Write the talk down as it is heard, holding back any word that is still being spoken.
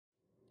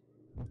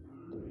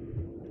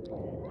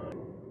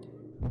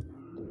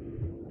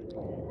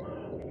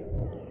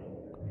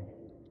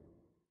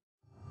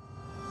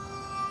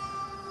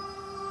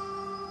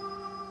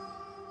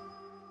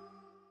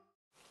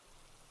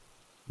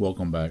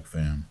Welcome back,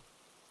 fam.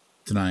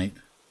 Tonight,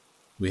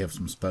 we have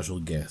some special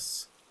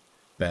guests.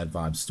 Bad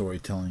Vibes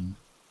Storytelling,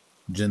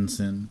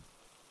 GenSen,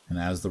 and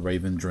As the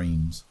Raven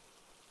Dreams.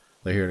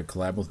 They're here to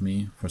collab with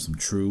me for some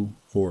true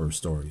horror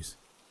stories.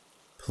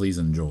 Please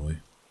enjoy.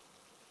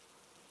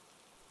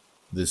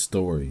 This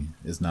story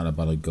is not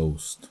about a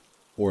ghost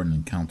or an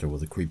encounter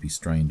with a creepy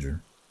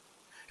stranger.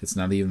 It's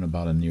not even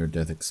about a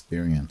near-death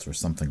experience or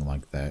something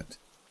like that.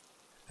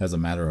 As a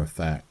matter of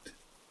fact,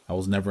 I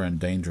was never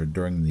endangered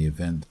during the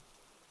event.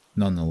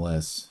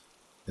 Nonetheless,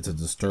 it's a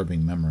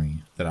disturbing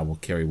memory that I will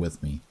carry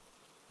with me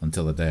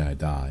until the day I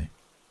die.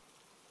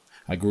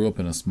 I grew up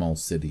in a small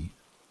city,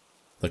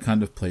 the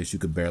kind of place you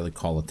could barely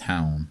call a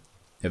town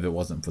if it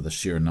wasn't for the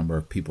sheer number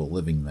of people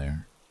living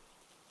there.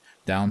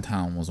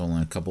 Downtown was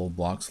only a couple of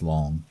blocks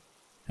long,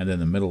 and in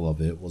the middle of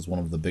it was one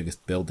of the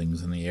biggest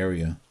buildings in the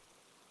area.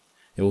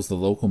 It was the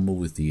local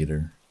movie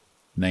theater,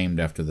 named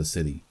after the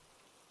city.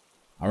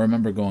 I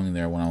remember going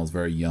there when I was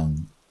very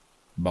young,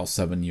 about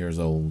 7 years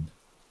old,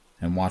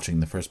 and watching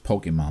the first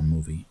Pokemon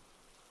movie.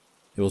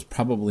 It was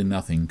probably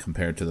nothing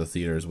compared to the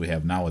theaters we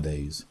have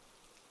nowadays,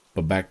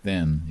 but back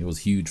then it was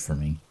huge for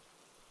me.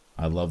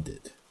 I loved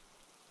it.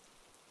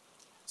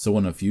 So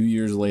when a few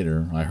years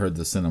later I heard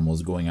the cinema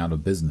was going out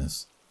of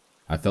business,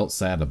 I felt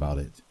sad about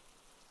it.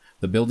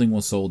 The building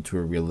was sold to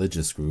a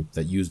religious group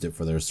that used it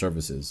for their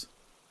services.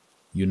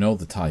 You know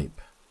the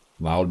type.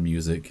 Loud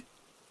music,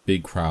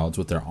 big crowds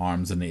with their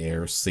arms in the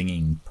air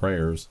singing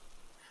prayers,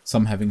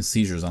 some having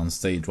seizures on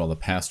stage while the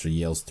pastor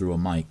yells through a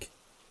mic.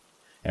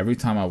 Every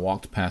time I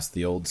walked past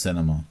the old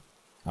cinema,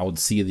 I would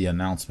see the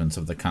announcements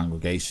of the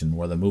congregation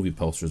where the movie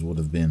posters would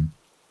have been,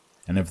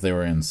 and if they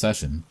were in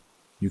session,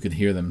 you could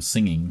hear them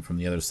singing from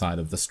the other side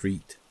of the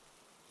street.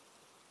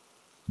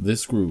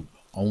 This group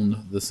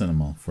owned the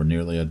cinema for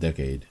nearly a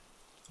decade,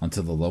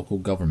 until the local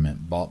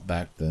government bought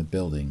back the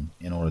building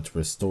in order to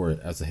restore it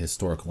as a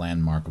historic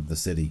landmark of the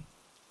city.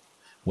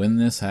 When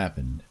this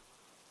happened,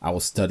 I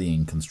was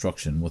studying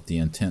construction with the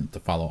intent to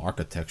follow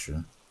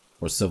architecture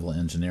or civil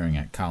engineering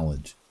at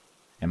college,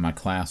 and my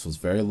class was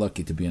very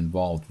lucky to be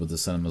involved with the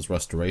cinema's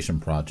restoration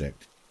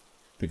project,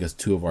 because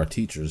 2 of our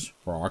teachers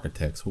were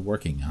architects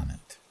working on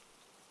it.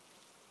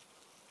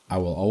 I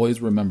will always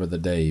remember the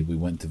day we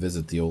went to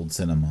visit the old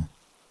cinema.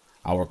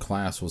 Our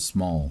class was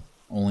small,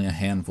 only a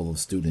handful of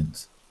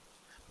students,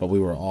 but we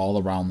were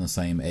all around the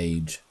same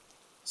age,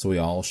 so we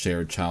all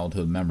shared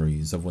childhood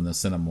memories of when the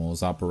cinema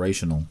was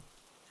operational.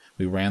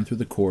 We ran through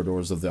the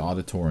corridors of the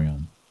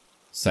auditorium,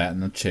 sat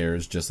in the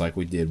chairs just like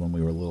we did when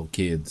we were little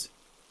kids,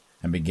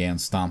 and began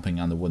stomping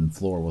on the wooden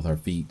floor with our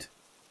feet,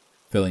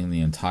 filling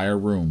the entire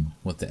room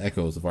with the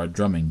echoes of our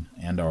drumming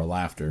and our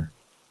laughter.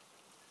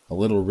 A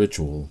little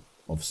ritual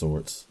of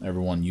sorts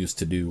everyone used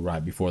to do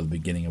right before the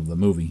beginning of the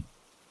movie.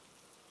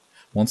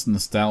 Once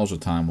nostalgia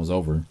time was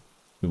over,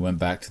 we went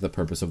back to the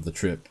purpose of the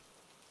trip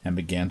and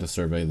began to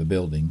survey the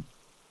building.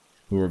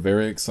 We were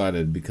very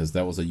excited because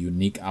that was a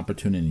unique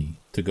opportunity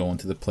to go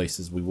into the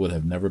places we would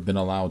have never been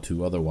allowed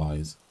to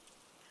otherwise.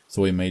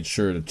 So we made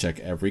sure to check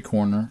every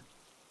corner,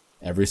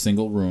 every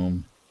single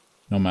room,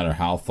 no matter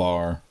how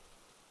far,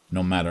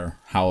 no matter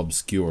how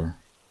obscure.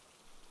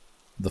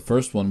 The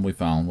first one we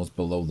found was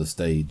below the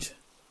stage.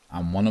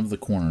 On one of the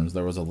corners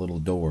there was a little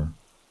door,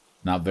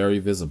 not very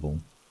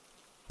visible,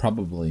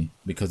 probably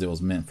because it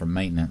was meant for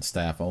maintenance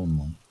staff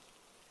only.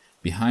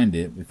 Behind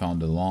it we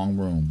found a long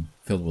room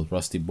filled with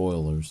rusty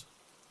boilers,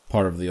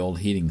 part of the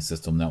old heating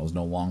system that was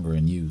no longer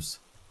in use.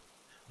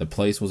 The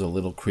place was a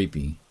little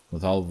creepy,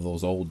 with all of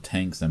those old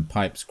tanks and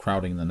pipes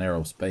crowding the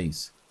narrow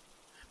space,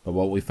 but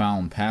what we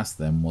found past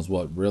them was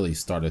what really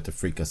started to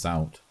freak us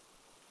out.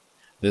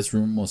 This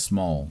room was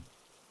small,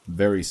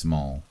 very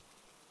small.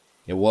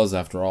 It was,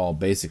 after all,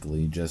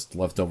 basically just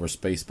leftover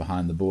space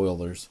behind the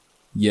boilers,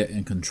 yet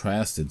it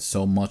contrasted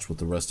so much with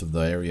the rest of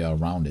the area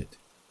around it.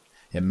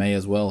 It may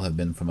as well have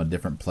been from a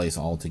different place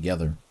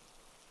altogether.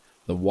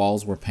 The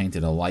walls were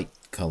painted a light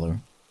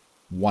color,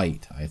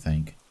 white, I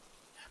think,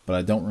 but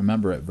I don't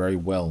remember it very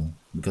well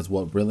because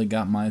what really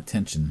got my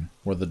attention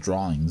were the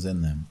drawings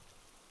in them.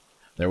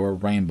 There were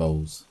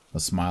rainbows,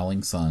 a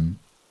smiling sun,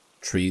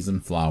 trees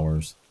and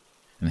flowers,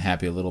 and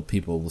happy little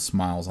people with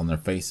smiles on their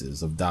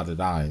faces of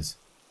dotted eyes.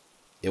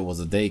 It was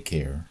a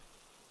daycare.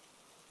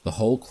 The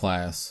whole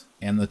class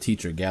and the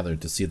teacher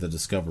gathered to see the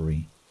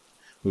discovery.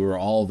 We were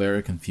all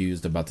very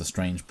confused about the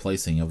strange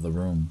placing of the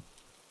room.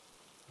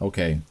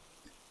 Okay,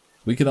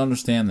 we could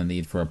understand the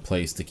need for a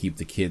place to keep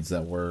the kids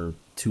that were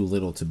too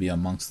little to be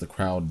amongst the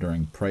crowd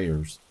during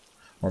prayers,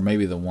 or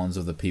maybe the ones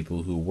of the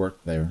people who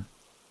worked there.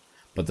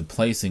 But the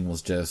placing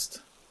was just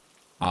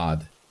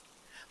odd.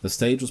 The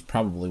stage was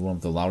probably one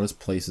of the loudest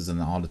places in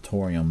the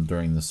auditorium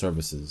during the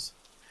services,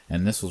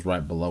 and this was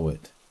right below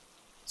it,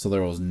 so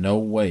there was no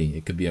way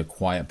it could be a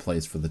quiet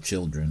place for the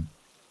children.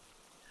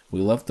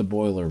 We left the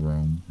boiler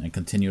room and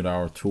continued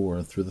our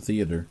tour through the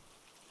theater,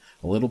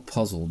 a little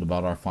puzzled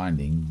about our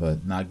finding,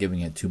 but not giving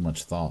it too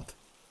much thought.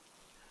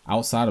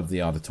 Outside of the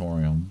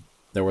auditorium,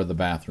 there were the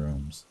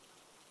bathrooms,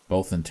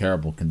 both in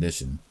terrible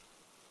condition.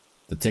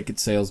 The ticket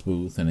sales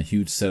booth and a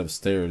huge set of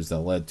stairs that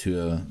led to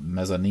a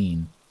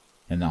mezzanine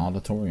in the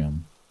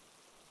auditorium.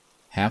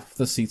 Half of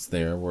the seats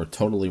there were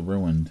totally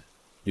ruined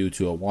due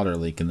to a water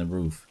leak in the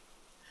roof,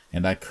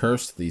 and I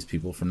cursed these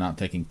people for not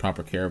taking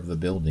proper care of the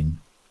building.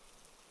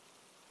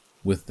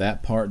 With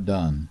that part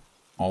done,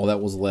 all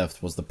that was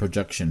left was the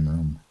projection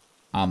room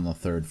on the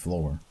 3rd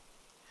floor.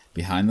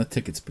 Behind the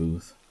tickets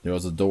booth, there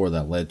was a door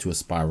that led to a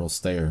spiral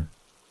stair.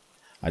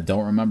 I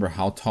don't remember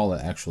how tall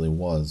it actually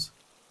was,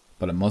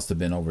 but it must have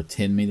been over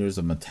 10 meters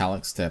of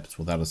metallic steps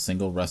without a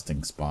single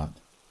resting spot.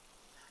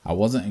 I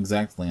wasn't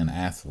exactly an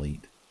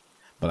athlete,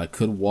 but I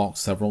could walk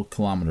several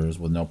kilometers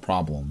with no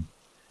problem,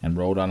 and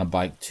rode on a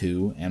bike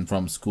to and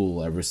from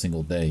school every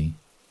single day.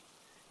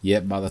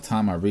 Yet by the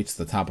time I reached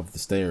the top of the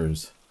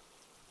stairs,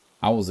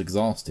 I was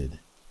exhausted,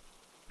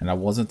 and I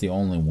wasn't the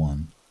only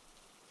one.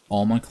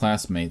 All my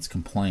classmates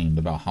complained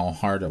about how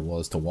hard it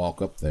was to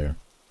walk up there.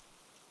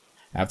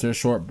 After a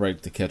short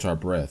break to catch our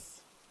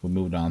breath, we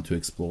moved on to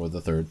explore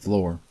the 3rd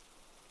floor.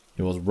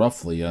 It was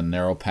roughly a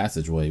narrow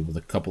passageway with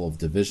a couple of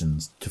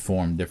divisions to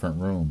form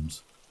different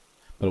rooms,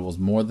 but it was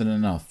more than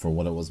enough for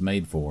what it was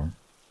made for.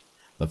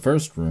 The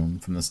first room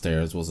from the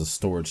stairs was a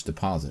storage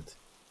deposit,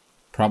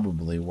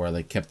 probably where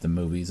they kept the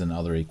movies and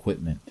other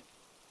equipment,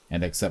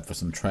 and except for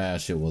some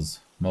trash, it was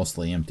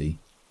mostly empty.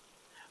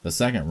 The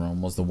second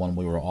room was the one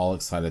we were all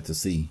excited to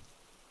see,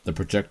 the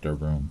projector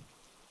room.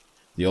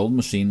 The old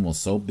machine was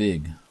so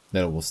big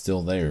that it was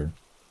still there,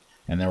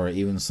 and there were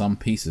even some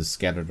pieces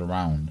scattered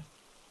around.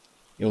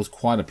 It was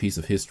quite a piece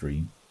of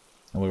history,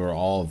 and we were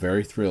all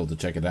very thrilled to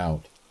check it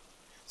out,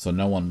 so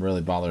no one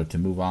really bothered to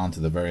move on to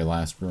the very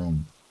last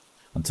room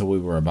until we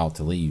were about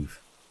to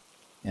leave.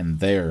 And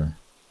there,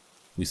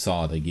 we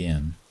saw it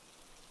again.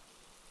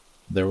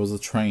 There was a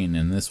train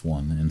in this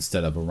one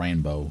instead of a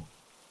rainbow.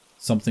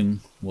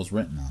 Something was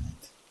written on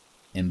it,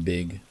 in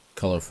big,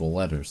 colorful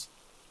letters.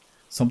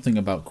 Something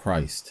about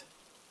Christ.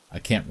 I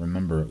can't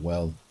remember it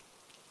well.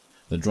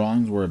 The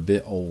drawings were a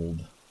bit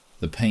old,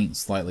 the paint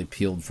slightly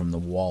peeled from the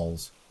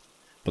walls,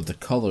 but the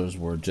colors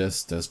were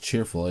just as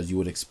cheerful as you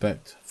would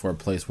expect for a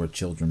place where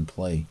children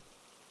play.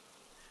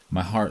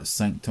 My heart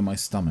sank to my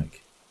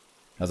stomach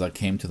as I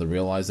came to the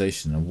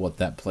realization of what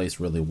that place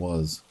really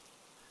was,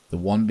 the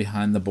one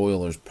behind the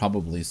boilers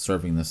probably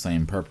serving the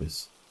same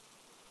purpose.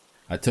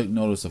 I took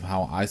notice of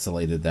how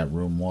isolated that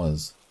room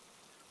was,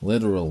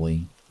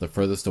 literally the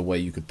furthest away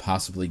you could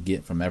possibly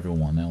get from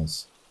everyone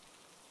else.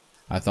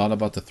 I thought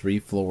about the 3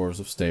 floors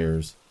of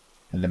stairs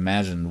and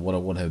imagined what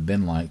it would have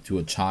been like to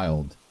a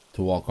child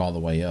to walk all the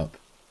way up,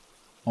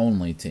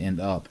 only to end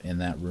up in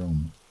that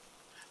room,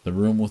 the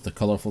room with the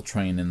colorful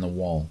train in the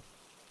wall.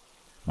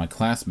 My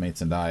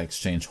classmates and I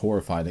exchanged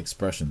horrified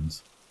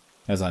expressions,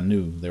 as I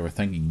knew they were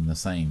thinking the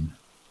same.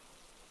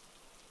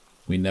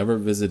 We never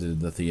visited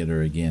the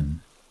theater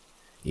again,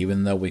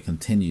 even though we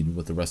continued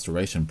with the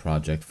restoration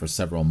project for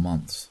several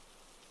months,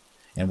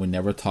 and we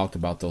never talked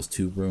about those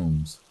 2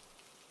 rooms.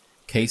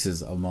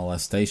 Cases of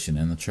molestation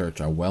in the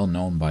church are well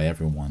known by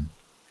everyone,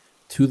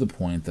 to the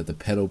point that the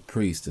pedo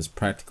priest is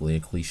practically a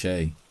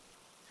cliché.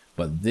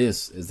 But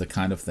this is the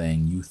kind of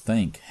thing you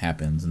think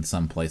happens in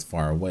some place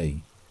far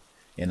away,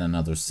 in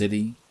another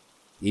city,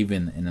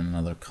 even in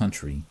another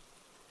country.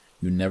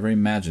 You never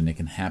imagine it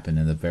can happen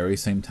in the very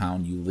same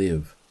town you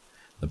live,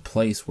 the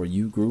place where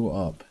you grew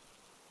up,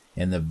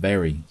 in the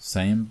very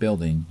same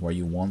building where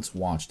you once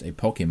watched a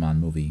Pokemon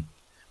movie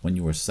when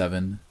you were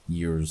 7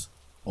 years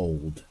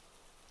old.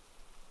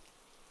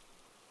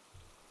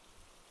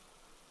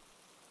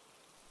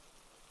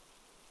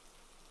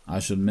 I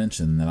should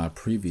mention that I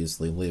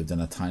previously lived in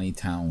a tiny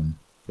town,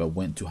 but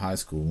went to high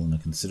school in a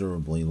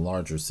considerably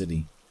larger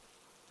city.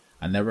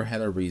 I never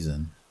had a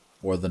reason,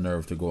 or the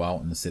nerve to go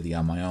out in the city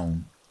on my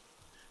own,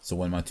 so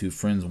when my 2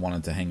 friends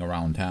wanted to hang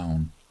around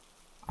town,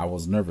 I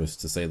was nervous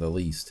to say the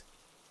least.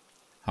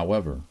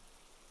 However,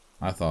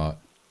 I thought,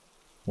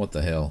 what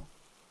the hell,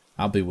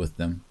 I'll be with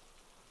them.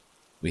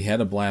 We had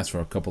a blast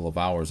for a couple of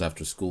hours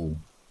after school,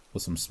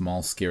 with some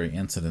small scary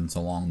incidents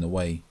along the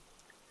way,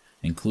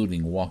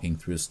 including walking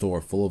through a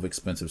store full of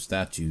expensive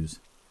statues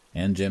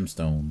and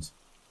gemstones,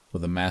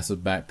 with a massive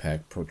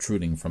backpack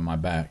protruding from my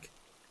back,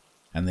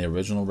 and the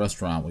original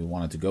restaurant we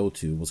wanted to go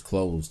to was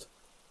closed,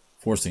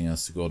 forcing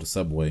us to go to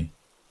Subway.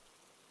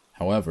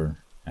 However,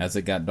 as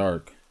it got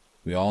dark,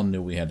 we all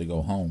knew we had to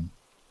go home,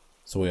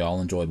 so we all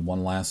enjoyed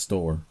one last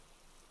store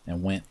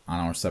and went on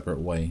our separate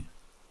way.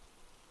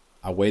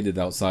 I waited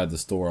outside the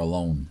store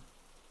alone,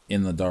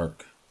 in the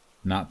dark,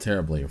 not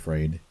terribly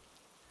afraid.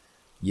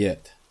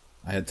 Yet,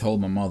 I had told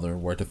my mother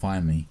where to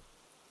find me,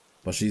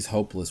 but she's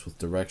hopeless with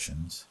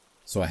directions,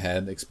 so I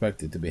had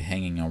expected to be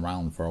hanging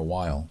around for a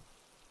while.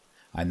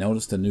 I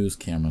noticed a news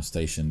camera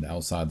stationed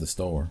outside the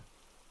store,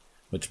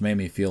 which made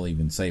me feel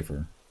even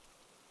safer.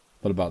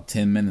 But about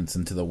 10 minutes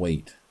into the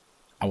wait,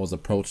 I was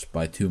approached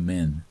by 2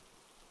 men.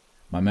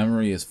 My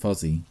memory is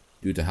fuzzy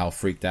due to how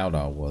freaked out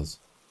I was,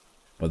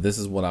 but this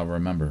is what I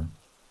remember.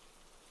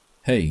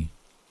 "Hey,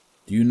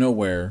 do you know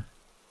where,"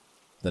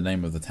 the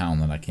name of the town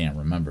that I can't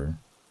remember,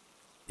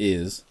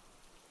 "is?"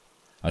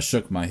 I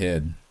shook my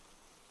head.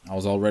 I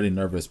was already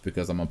nervous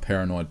because I'm a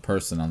paranoid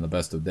person on the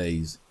best of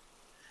days,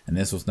 and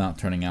this was not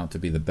turning out to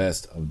be the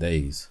best of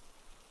days.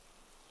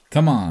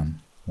 "Come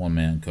on," one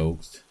man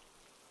coaxed.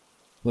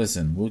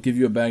 "Listen, we'll give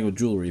you a bag of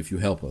jewelry if you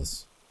help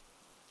us,"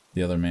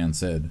 the other man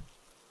said.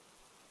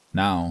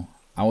 Now,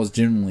 I was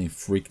genuinely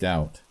freaked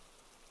out.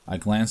 I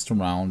glanced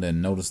around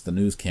and noticed the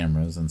news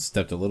cameras and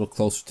stepped a little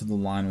closer to the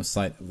line of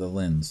sight of the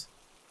lens.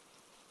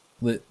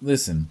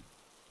 Listen,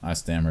 I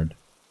stammered,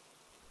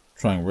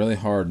 trying really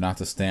hard not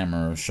to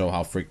stammer or show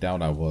how freaked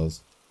out I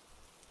was.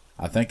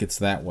 "I think it's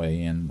that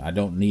way, and I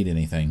don't need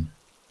anything,"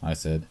 I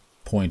said,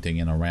 pointing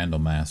in a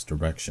random ass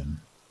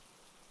direction.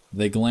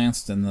 They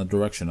glanced in the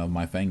direction of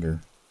my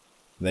finger.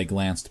 They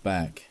glanced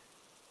back.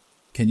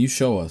 "Can you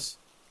show us?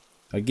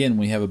 Again,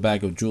 we have a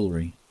bag of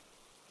jewelry."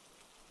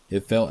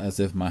 It felt as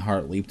if my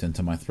heart leaped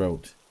into my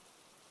throat.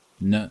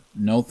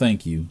 No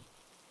thank you,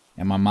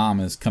 and my mom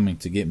is coming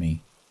to get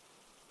me."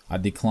 I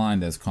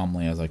declined as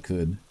calmly as I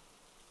could.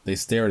 They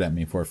stared at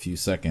me for a few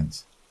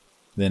seconds,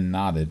 then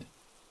nodded,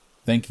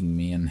 thanking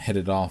me, and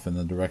headed off in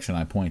the direction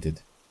I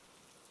pointed.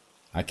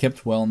 I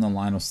kept well in the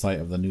line of sight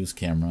of the news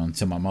camera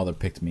until my mother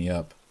picked me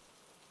up.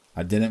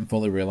 I didn't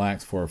fully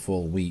relax for a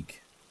full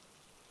week.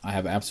 I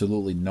have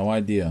absolutely no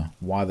idea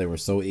why they were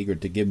so eager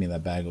to give me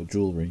that bag of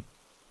jewelry.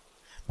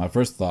 My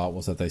first thought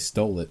was that they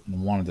stole it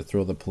and wanted to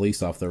throw the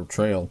police off their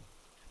trail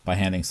by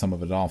handing some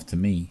of it off to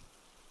me.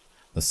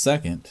 The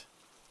second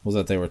was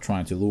that they were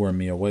trying to lure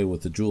me away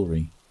with the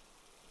jewelry.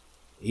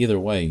 Either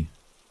way,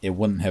 it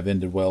wouldn't have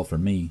ended well for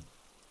me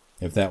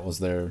if that was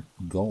their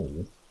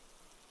goal.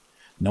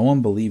 No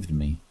one believed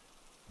me,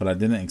 but I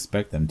didn't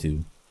expect them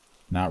to.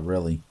 Not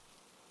really.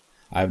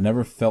 I have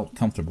never felt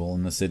comfortable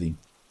in the city,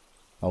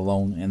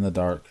 alone in the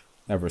dark,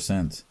 ever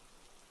since.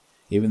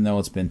 Even though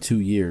it's been 2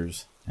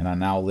 years, and I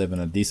now live in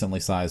a decently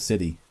sized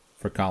city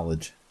for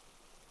college.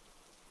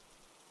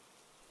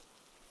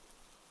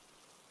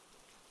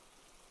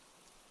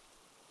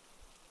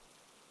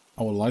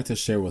 I would like to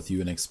share with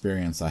you an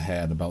experience I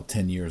had about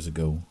 10 years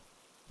ago,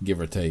 give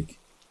or take.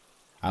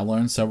 I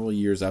learned several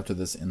years after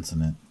this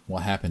incident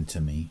what happened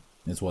to me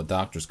is what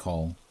doctors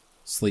call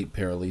sleep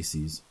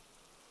paralyses.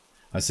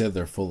 I said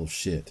they're full of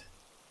shit.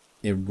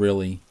 It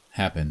really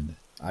happened.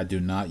 I do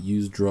not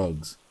use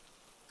drugs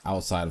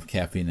outside of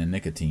caffeine and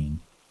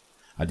nicotine.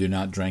 I do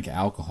not drink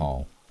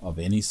alcohol of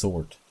any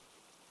sort.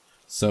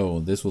 So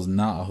this was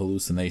not a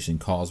hallucination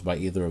caused by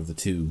either of the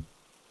two,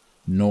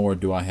 nor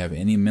do I have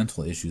any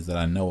mental issues that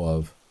I know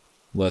of.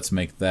 Let's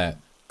make that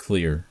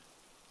clear.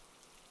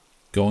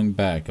 Going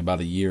back about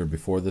a year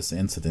before this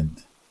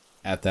incident,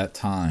 at that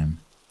time,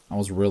 I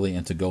was really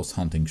into ghost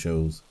hunting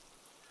shows.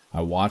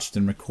 I watched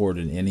and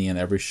recorded any and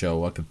every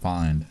show I could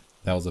find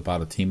that was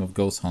about a team of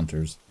ghost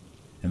hunters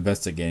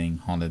investigating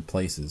haunted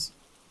places.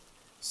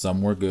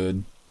 Some were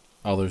good,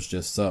 others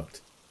just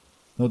sucked.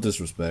 No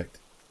disrespect.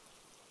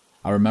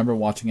 I remember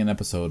watching an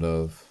episode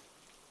of...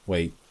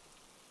 Wait.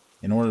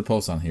 In order to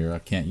post on here, I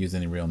can't use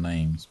any real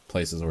names,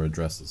 places, or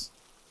addresses.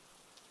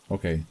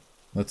 Okay,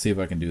 let's see if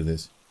I can do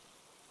this.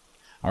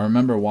 I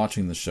remember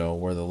watching the show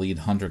where the lead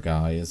hunter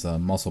guy is a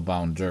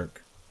muscle-bound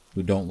jerk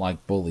who don't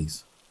like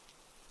bullies,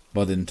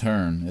 but in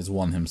turn is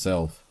one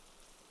himself.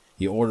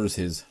 He orders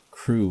his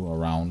crew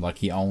around like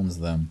he owns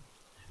them,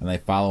 and they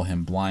follow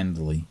him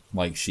blindly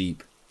like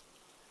sheep.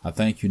 I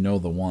think you know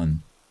the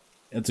one.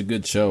 It's a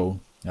good show,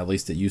 at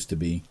least it used to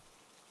be.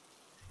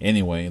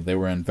 Anyway, they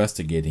were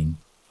investigating.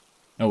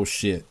 Oh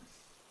shit,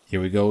 here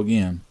we go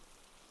again.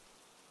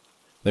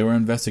 They were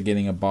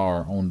investigating a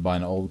bar owned by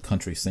an old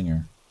country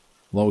singer,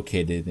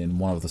 located in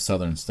one of the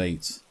southern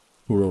states,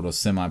 who wrote a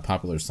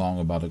semi-popular song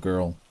about a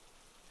girl.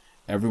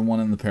 Everyone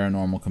in the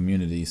paranormal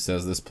community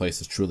says this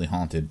place is truly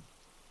haunted.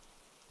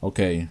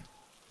 Okay,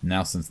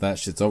 now since that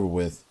shit's over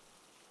with,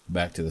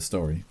 back to the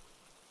story.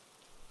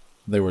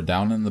 They were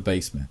down in the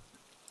basement,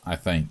 I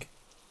think.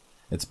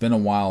 It's been a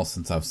while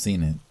since I've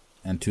seen it,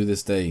 and to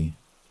this day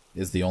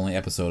is the only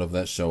episode of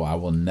that show I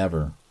will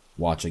never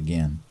watch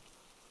again.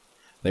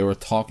 They were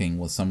talking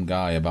with some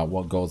guy about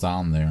what goes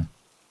on there,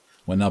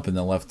 when up in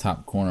the left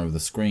top corner of the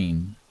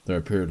screen there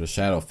appeared a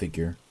shadow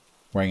figure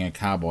wearing a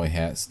cowboy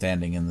hat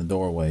standing in the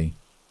doorway.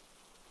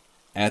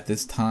 At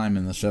this time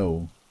in the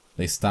show,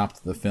 they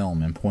stopped the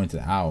film and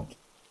pointed out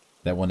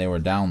that when they were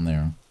down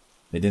there,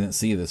 they didn't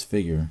see this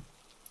figure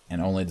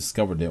and only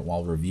discovered it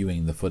while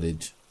reviewing the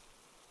footage.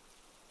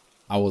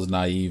 I was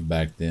naive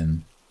back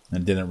then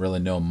and didn't really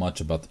know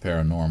much about the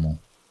paranormal.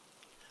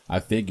 I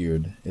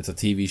figured it's a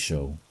TV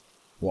show.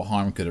 What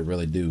harm could it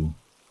really do?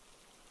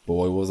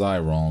 Boy, was I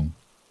wrong.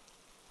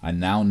 I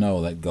now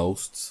know that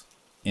ghosts,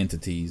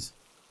 entities,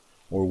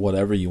 or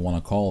whatever you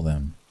want to call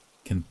them,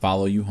 can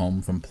follow you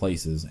home from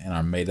places and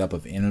are made up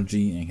of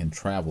energy and can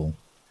travel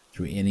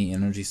through any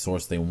energy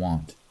source they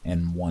want,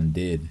 and one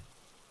did.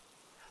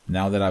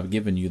 Now that I've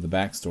given you the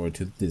backstory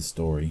to this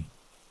story,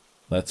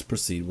 let's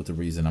proceed with the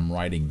reason I'm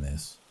writing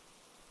this.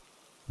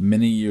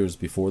 Many years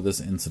before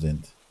this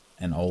incident,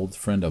 an old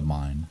friend of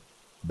mine,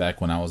 back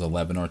when I was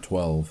 11 or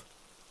 12,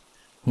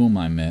 whom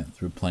I met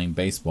through playing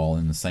baseball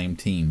in the same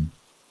team.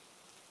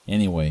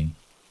 Anyway,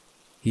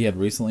 He had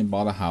recently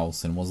bought a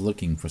house and was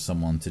looking for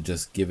someone to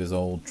just give his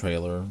old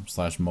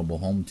trailer/mobile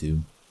home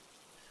to,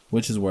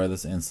 which is where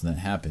this incident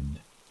happened.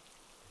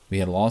 We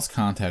had lost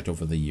contact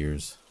over the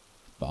years,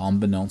 but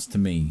unbeknownst to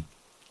me,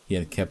 he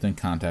had kept in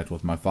contact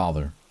with my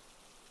father.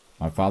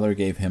 My father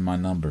gave him my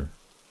number.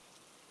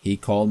 He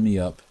called me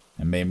up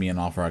and made me an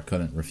offer I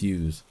couldn't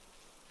refuse.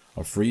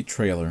 A free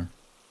trailer,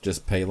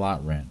 just pay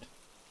lot rent.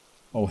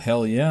 Oh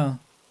hell yeah,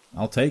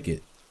 I'll take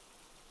it.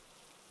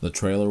 The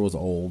trailer was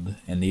old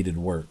and needed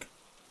work,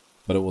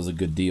 but it was a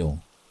good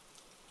deal.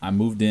 I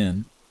moved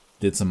in,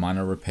 did some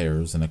minor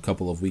repairs, and a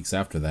couple of weeks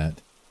after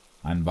that,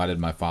 I invited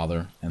my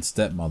father and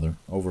stepmother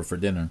over for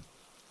dinner.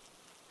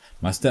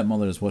 My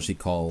stepmother is what she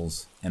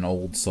calls an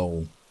old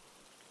soul.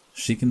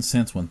 She can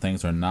sense when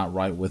things are not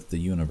right with the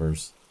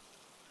universe.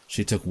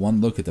 She took one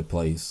look at the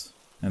place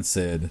and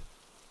said,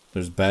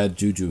 "There's bad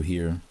juju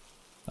here.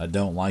 I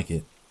don't like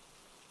it."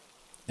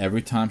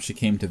 Every time she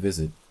came to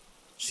visit,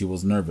 she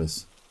was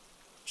nervous.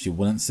 She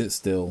wouldn't sit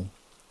still,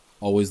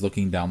 always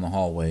looking down the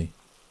hallway.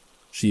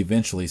 She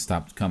eventually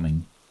stopped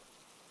coming.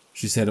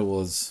 She said it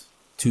was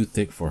too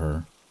thick for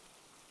her,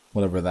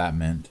 whatever that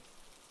meant.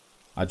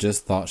 I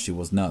just thought she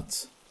was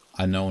nuts.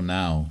 I know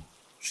now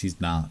she's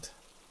not.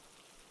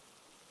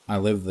 I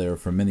lived there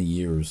for many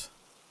years,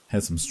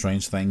 had some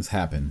strange things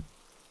happen,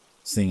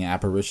 seeing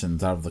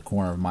apparitions out of the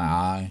corner of my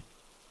eye,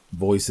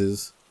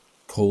 voices,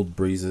 cold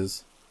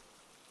breezes.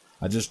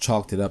 I just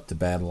chalked it up to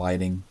bad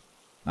lighting,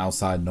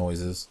 outside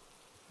noises,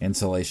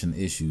 insulation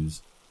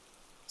issues,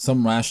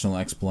 some rational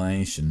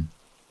explanation,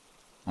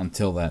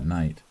 until that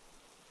night.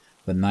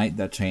 The night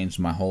that changed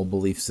my whole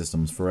belief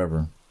systems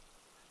forever.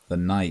 The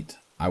night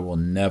I will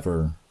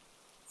never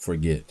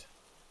forget.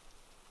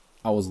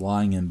 I was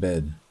lying in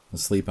bed,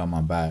 asleep on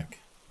my back,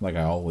 like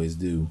I always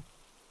do,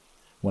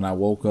 when I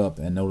woke up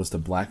and noticed a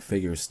black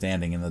figure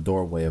standing in the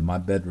doorway of my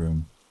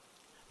bedroom.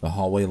 The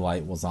hallway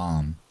light was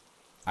on.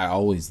 I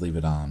always leave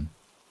it on,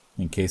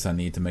 in case I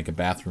need to make a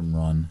bathroom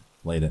run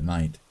late at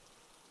night.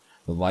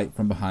 The light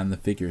from behind the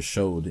figure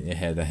showed it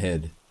had a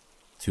head,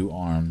 2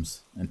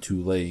 arms, and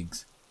 2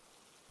 legs,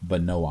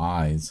 but no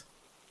eyes.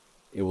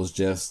 It was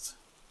just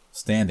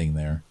standing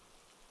there.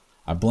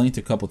 I blinked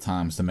a couple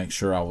times to make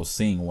sure I was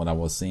seeing what I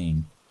was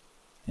seeing,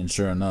 and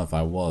sure enough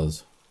I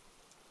was.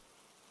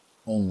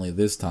 Only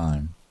this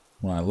time,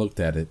 when I looked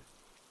at it,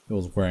 it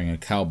was wearing a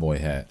cowboy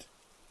hat.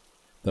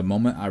 The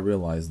moment I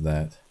realized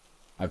that,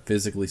 I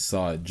physically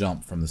saw it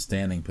jump from the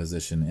standing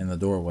position in the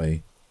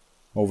doorway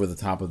over the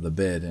top of the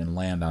bed and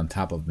land on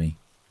top of me.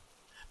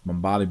 My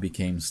body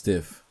became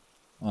stiff,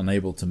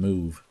 unable to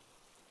move.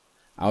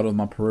 Out of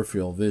my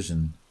peripheral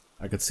vision,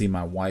 I could see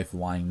my wife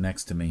lying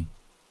next to me.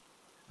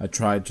 I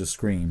tried to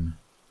scream,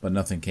 but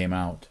nothing came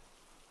out.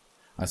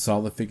 I saw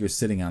the figure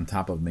sitting on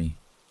top of me.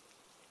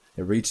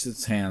 It reached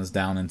its hands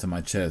down into my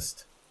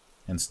chest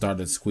and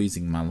started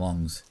squeezing my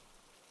lungs.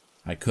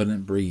 I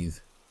couldn't breathe.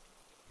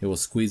 It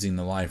was squeezing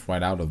the life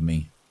right out of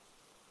me.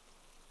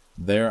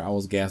 There I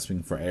was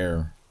gasping for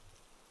air,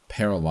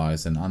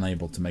 paralyzed and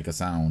unable to make a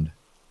sound.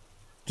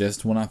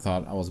 Just when I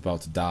thought I was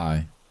about to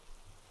die,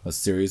 a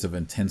series of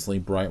intensely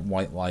bright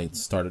white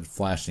lights started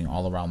flashing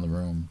all around the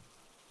room,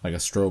 like a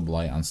strobe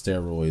light on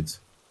steroids.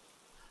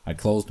 I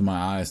closed my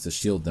eyes to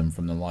shield them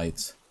from the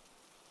lights.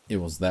 It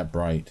was that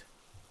bright.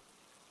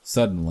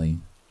 Suddenly,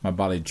 my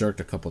body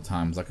jerked a couple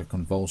times like a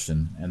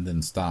convulsion and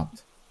then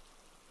stopped.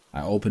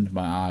 I opened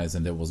my eyes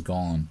and it was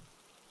gone.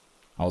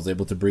 I was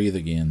able to breathe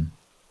again.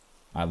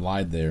 I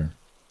lied there,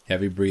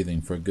 heavy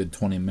breathing for a good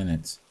 20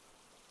 minutes,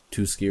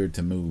 too scared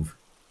to move.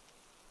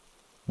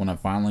 When I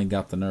finally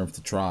got the nerve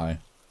to try,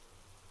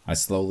 I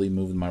slowly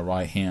moved my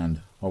right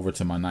hand over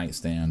to my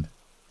nightstand,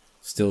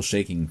 still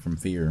shaking from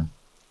fear.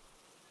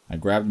 I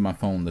grabbed my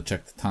phone to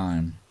check the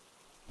time,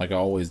 like I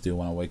always do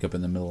when I wake up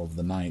in the middle of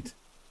the night.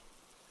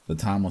 The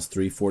time was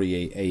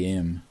 3:48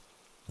 a.m.,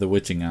 the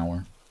witching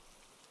hour.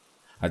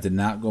 I did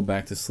not go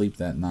back to sleep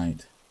that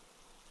night.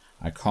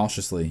 I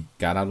cautiously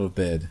got out of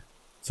bed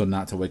so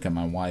not to wake up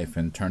my wife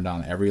and turned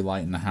on every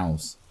light in the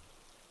house,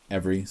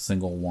 every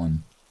single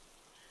one,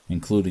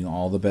 including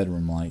all the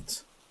bedroom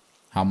lights.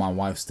 How my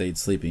wife stayed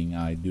sleeping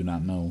I do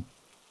not know,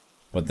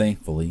 but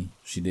thankfully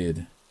she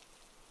did.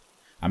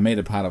 I made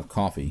a pot of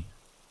coffee,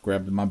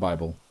 grabbed my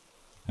Bible,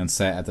 and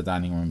sat at the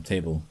dining room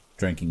table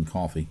drinking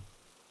coffee.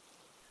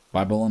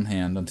 Bible in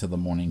hand until the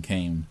morning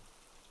came.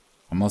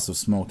 I must have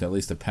smoked at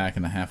least a pack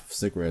and a half of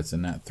cigarettes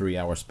in that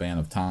 3-hour span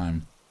of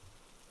time.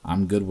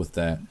 I'm good with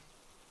that.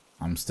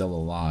 I'm still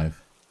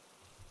alive.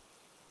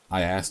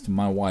 I asked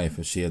my wife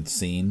if she had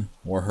seen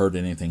or heard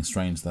anything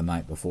strange the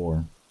night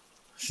before.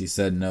 She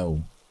said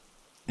no,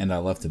 and I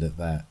left it at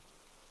that.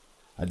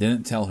 I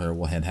didn't tell her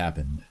what had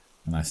happened,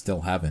 and I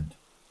still haven't.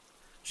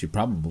 She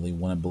probably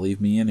wouldn't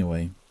believe me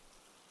anyway.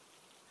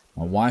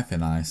 My wife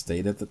and I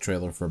stayed at the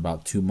trailer for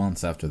about 2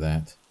 months after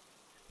that.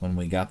 When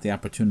we got the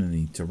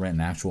opportunity to rent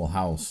an actual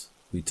house,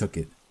 we took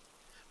it.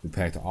 We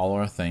packed all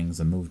our things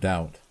and moved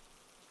out.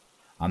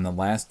 On the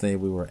last day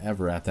we were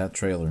ever at that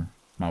trailer,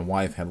 my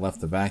wife had left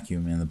the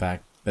vacuum in the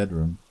back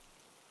bedroom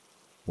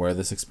where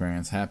this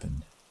experience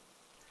happened.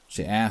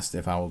 She asked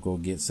if I would go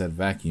get said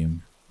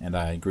vacuum, and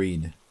I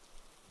agreed.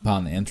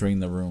 Upon entering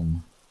the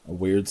room, a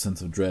weird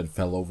sense of dread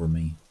fell over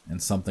me,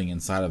 and something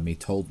inside of me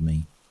told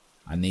me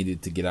I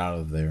needed to get out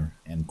of there,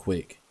 and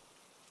quick.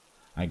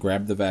 I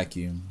grabbed the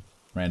vacuum,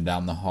 ran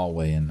down the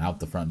hallway and out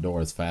the front door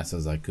as fast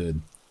as I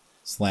could,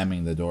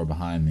 slamming the door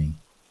behind me.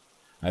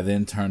 I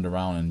then turned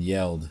around and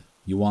yelled,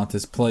 "You want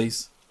this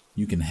place?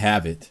 You can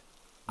have it.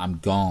 I'm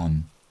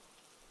gone."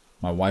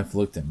 My wife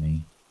looked at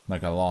me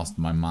like I lost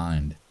my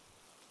mind.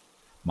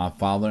 My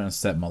father and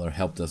stepmother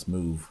helped us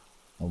move,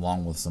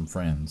 along with some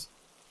friends.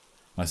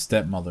 My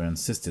stepmother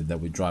insisted that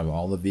we drive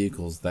all the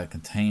vehicles that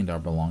contained our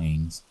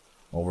belongings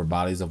over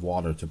bodies of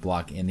water to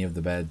block any of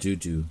the bad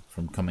juju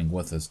from coming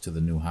with us to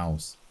the new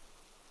house.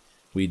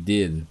 We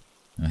did,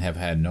 and have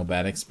had no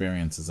bad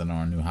experiences in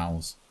our new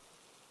house,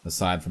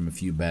 aside from a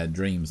few bad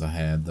dreams I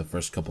had the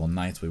first couple of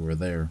nights we were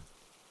there,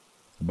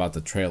 about the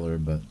trailer,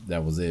 but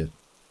that was it.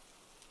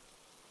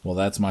 Well,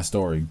 that's my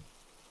story.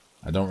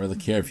 I don't really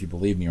care if you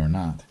believe me or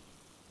not.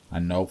 I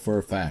know for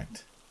a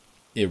fact,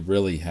 it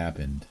really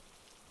happened.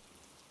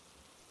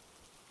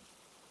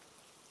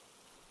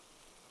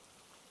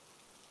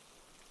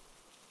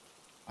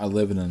 I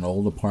live in an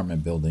old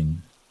apartment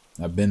building.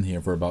 I've been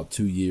here for about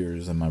 2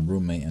 years, and my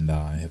roommate and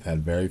I have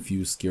had very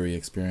few scary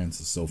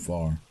experiences so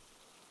far,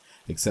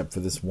 except for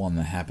this one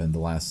that happened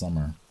last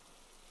summer.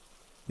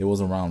 It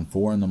was around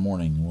 4 in the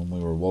morning when we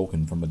were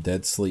woken from a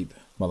dead sleep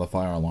by the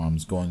fire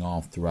alarms going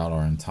off throughout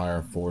our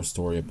entire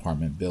 4-story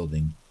apartment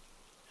building.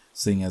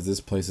 Seeing as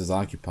this place is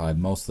occupied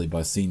mostly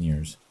by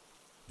seniors,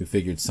 we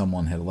figured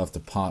someone had left a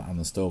pot on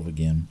the stove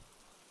again.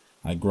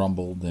 I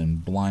grumbled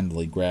and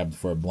blindly grabbed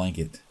for a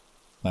blanket.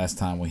 Last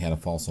time we had a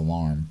false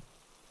alarm.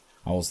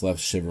 I was left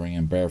shivering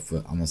and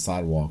barefoot on the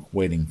sidewalk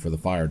waiting for the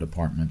fire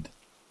department,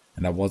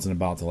 and I wasn't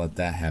about to let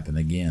that happen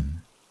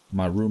again.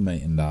 My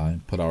roommate and I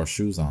put our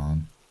shoes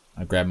on.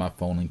 I grabbed my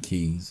phone and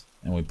keys,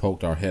 and we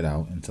poked our head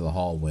out into the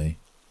hallway.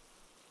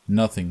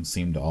 Nothing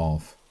seemed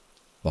off.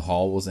 The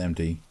hall was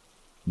empty.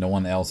 No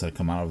one else had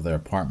come out of their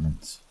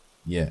apartments,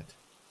 yet.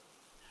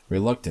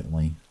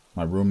 Reluctantly,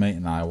 my roommate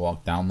and I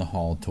walked down the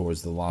hall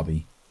towards the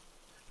lobby.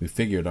 We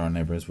figured our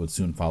neighbors would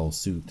soon follow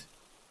suit.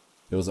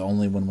 It was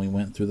only when we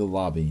went through the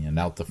lobby and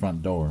out the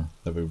front door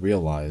that we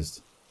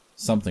realized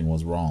something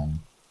was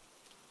wrong.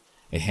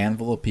 A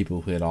handful of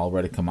people who had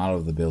already come out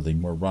of the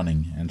building were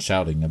running and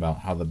shouting about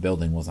how the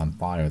building was on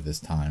fire this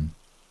time.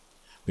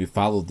 We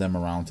followed them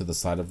around to the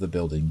side of the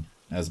building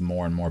as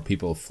more and more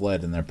people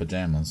fled in their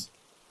pajamas,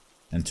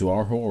 and to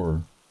our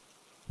horror,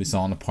 we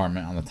saw an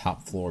apartment on the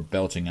top floor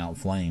belching out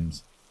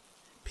flames.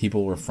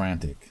 People were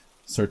frantic,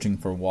 searching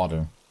for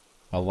water,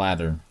 a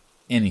ladder,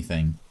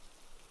 anything.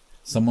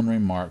 Someone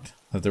remarked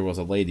that there was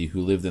a lady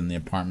who lived in the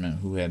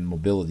apartment who had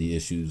mobility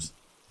issues,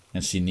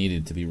 and she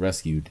needed to be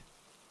rescued.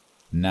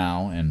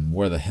 Now, and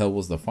where the hell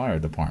was the fire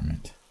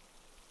department?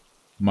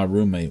 My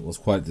roommate was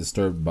quite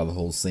disturbed by the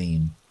whole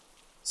scene,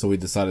 so we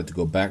decided to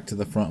go back to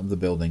the front of the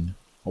building,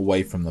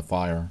 away from the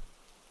fire.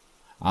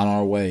 On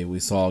our way, we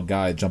saw a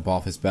guy jump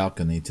off his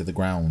balcony to the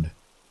ground.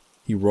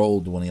 He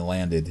rolled when he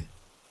landed,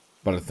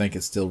 but I think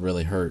it still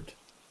really hurt,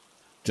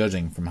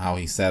 judging from how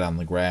he sat on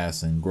the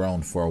grass and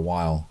groaned for a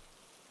while.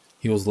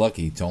 He was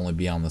lucky to only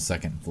be on the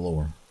second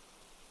floor.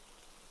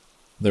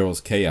 There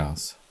was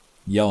chaos,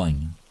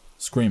 yelling,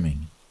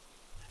 screaming,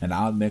 an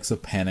odd mix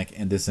of panic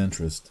and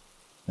disinterest,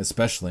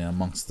 especially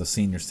amongst the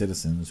senior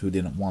citizens who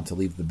didn't want to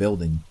leave the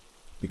building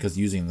because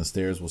using the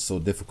stairs was so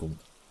difficult.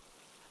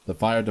 The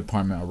fire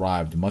department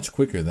arrived much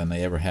quicker than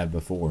they ever had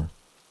before,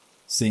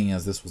 seeing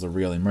as this was a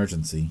real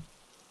emergency,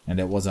 and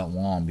it wasn't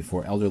long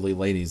before elderly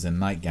ladies in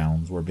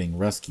nightgowns were being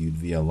rescued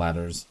via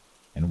ladders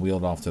and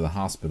wheeled off to the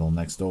hospital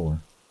next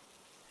door.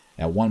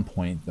 At one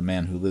point, the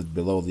man who lived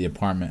below the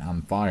apartment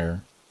on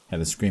fire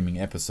had a screaming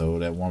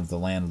episode at one of the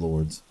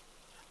landlords,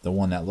 the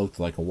one that looked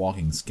like a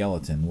walking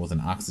skeleton with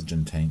an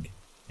oxygen tank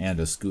and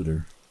a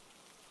scooter.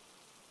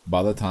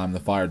 By the time the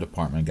fire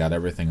department got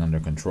everything under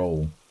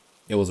control,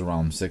 it was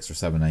around 6 or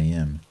 7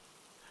 a.m.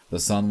 The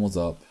sun was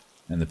up,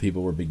 and the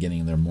people were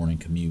beginning their morning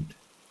commute.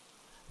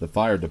 The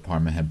fire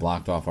department had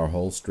blocked off our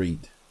whole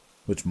street,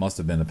 which must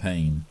have been a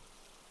pain,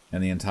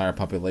 and the entire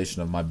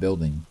population of my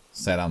building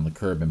sat on the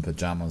curb in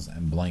pajamas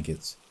and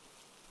blankets.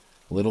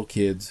 Little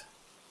kids,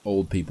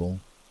 old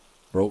people,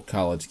 broke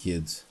college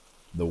kids,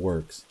 the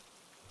works.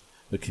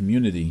 The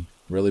community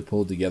really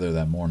pulled together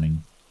that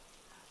morning.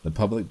 The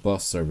public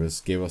bus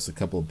service gave us a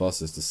couple of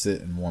buses to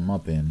sit and warm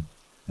up in,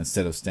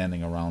 instead of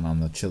standing around on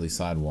the chilly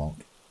sidewalk.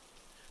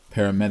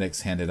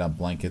 Paramedics handed out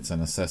blankets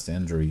and assessed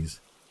injuries.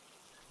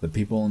 The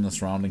people in the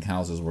surrounding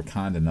houses were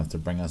kind enough to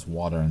bring us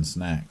water and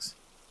snacks.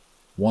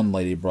 One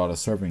lady brought a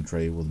serving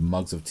tray with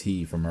mugs of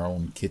tea from her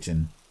own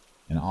kitchen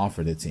and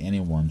offered it to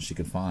anyone she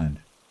could find.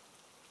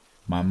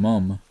 My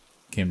mum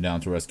came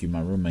down to rescue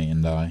my roommate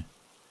and I,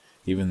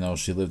 even though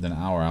she lived an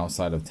hour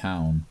outside of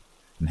town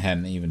and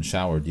hadn't even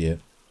showered yet.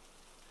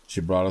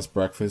 She brought us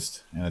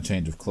breakfast and a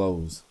change of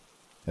clothes,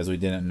 as we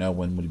didn't know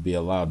when we'd be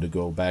allowed to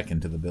go back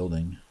into the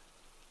building.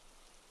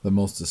 The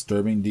most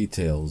disturbing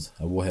details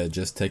of what had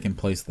just taken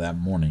place that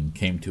morning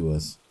came to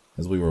us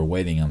as we were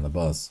waiting on the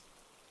bus.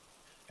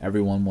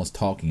 Everyone was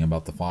talking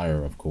about the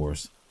fire, of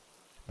course,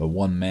 but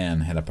one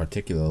man had a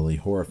particularly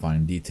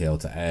horrifying detail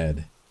to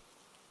add.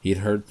 He had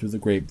heard through the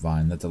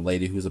grapevine that the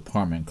lady whose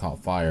apartment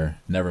caught fire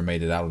never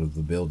made it out of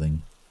the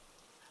building.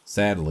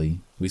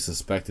 Sadly, we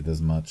suspected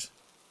as much,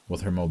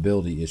 with her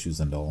mobility issues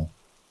and all.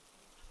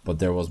 But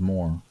there was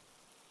more.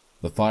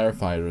 The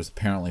firefighters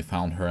apparently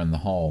found her in the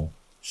hall.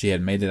 She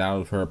had made it out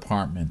of her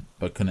apartment,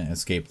 but couldn't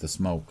escape the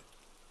smoke.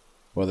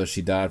 Whether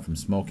she died from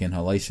smoke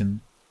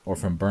inhalation or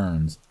from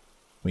burns,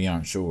 we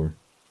aren't sure.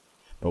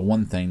 But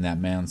one thing that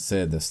man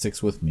said that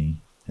sticks with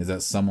me is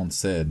that someone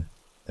said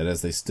that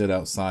as they stood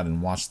outside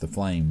and watched the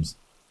flames,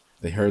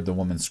 they heard the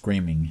woman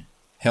screaming,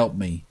 "Help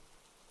me!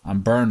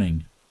 I'm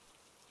burning!"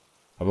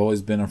 I've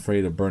always been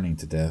afraid of burning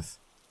to death,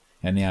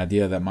 and the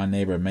idea that my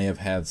neighbor may have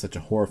had such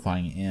a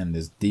horrifying end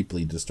is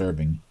deeply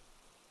disturbing.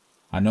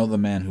 I know the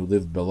man who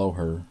lived below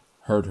her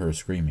heard her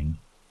screaming.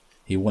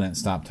 He wouldn't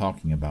stop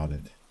talking about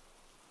it.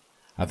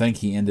 I think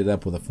he ended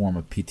up with a form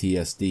of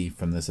PTSD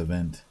from this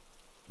event,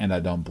 and I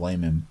don't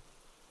blame him.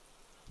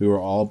 We were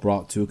all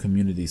brought to a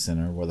community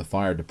center where the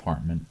fire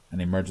department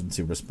and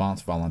emergency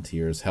response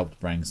volunteers helped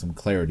bring some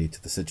clarity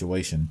to the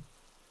situation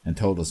and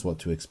told us what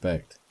to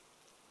expect.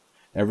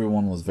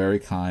 Everyone was very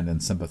kind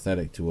and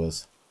sympathetic to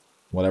us.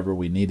 Whatever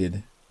we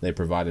needed, they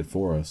provided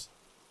for us.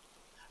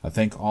 I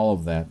think all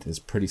of that is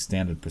pretty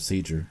standard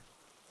procedure.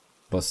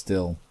 But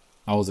still,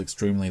 I was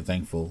extremely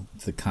thankful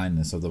to the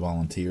kindness of the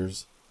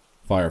volunteers,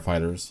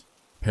 firefighters,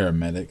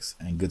 paramedics,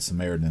 and Good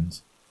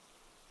Samaritans.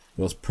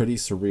 It was pretty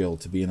surreal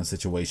to be in a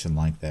situation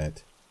like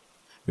that.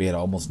 We had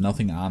almost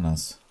nothing on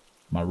us.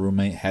 My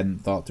roommate hadn't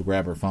thought to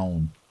grab her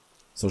phone,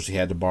 so she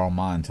had to borrow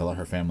mine to let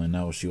her family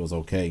know she was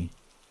okay.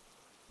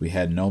 We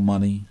had no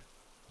money,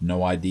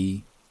 no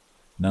ID,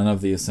 none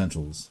of the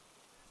essentials,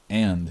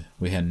 and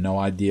we had no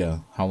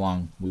idea how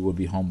long we would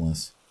be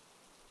homeless.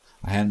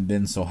 I hadn't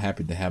been so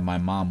happy to have my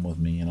mom with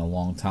me in a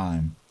long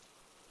time.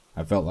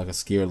 I felt like a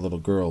scared little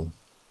girl,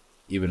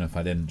 even if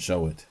I didn't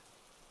show it.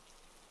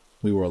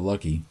 We were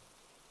lucky.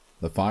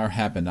 The fire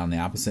happened on the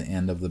opposite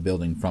end of the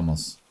building from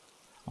us.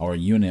 Our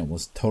unit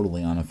was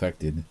totally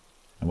unaffected,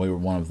 and we were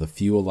one of the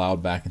few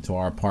allowed back into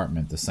our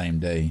apartment the same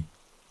day.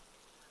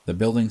 The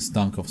building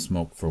stunk of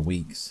smoke for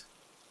weeks,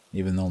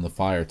 even though the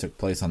fire took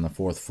place on the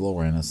 4th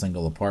floor in a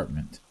single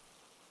apartment.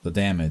 The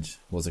damage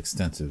was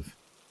extensive.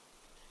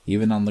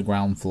 Even on the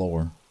ground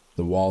floor,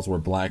 the walls were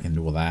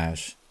blackened with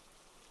ash.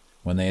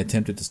 When they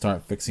attempted to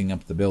start fixing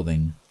up the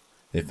building,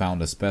 they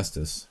found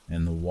asbestos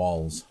in the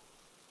walls.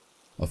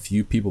 A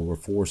few people were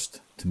forced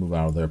to move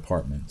out of their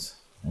apartments,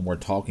 and we're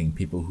talking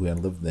people who had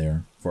lived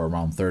there for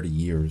around 30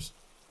 years.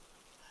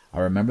 I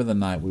remember the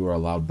night we were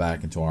allowed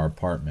back into our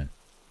apartment.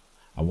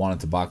 I wanted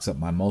to box up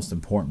my most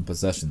important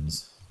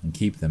possessions and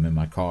keep them in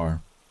my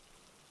car,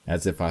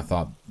 as if I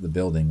thought the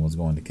building was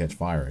going to catch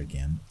fire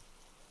again.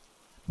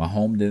 My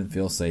home didn't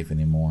feel safe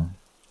anymore,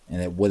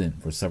 and it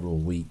wouldn't for several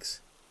weeks.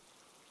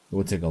 It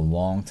would take a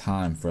long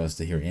time for us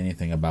to hear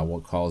anything about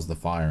what caused the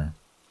fire.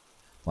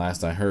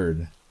 Last I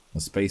heard, the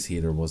space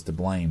heater was to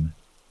blame,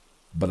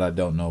 but I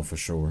don't know for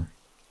sure.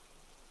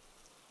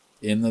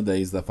 In the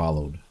days that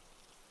followed,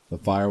 the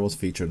fire was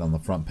featured on the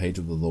front page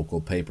of the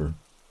local paper.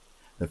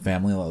 The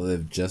family that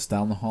lived just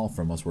down the hall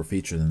from us were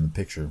featured in the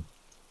picture.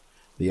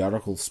 The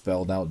article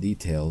spelled out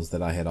details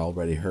that I had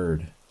already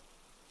heard.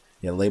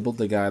 It labeled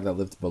the guy that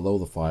lived below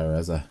the fire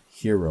as a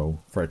hero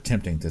for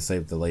attempting to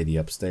save the lady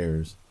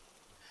upstairs.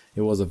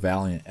 It was a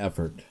valiant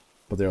effort,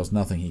 but there was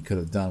nothing he could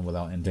have done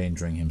without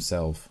endangering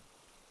himself.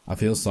 I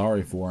feel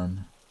sorry for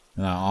him,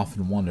 and I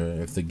often wonder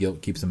if the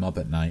guilt keeps him up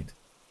at night.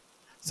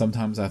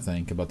 Sometimes I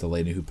think about the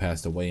lady who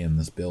passed away in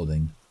this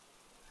building.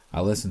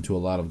 I listen to a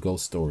lot of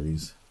ghost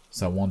stories,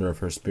 so I wonder if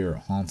her spirit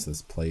haunts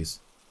this place.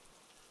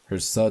 Her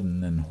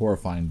sudden and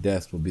horrifying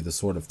death would be the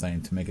sort of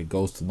thing to make a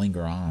ghost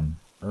linger on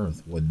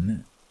Earth, wouldn't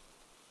it?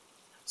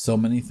 So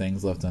many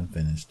things left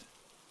unfinished.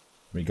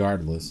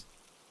 Regardless,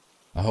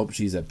 I hope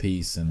she's at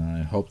peace, and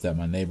I hope that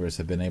my neighbors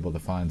have been able to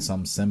find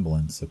some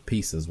semblance of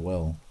peace as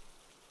well.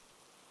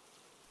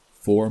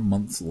 4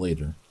 months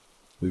later,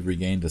 we've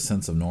regained a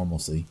sense of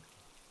normalcy.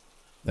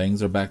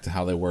 Things are back to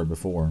how they were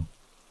before,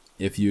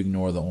 if you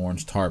ignore the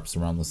orange tarps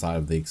around the side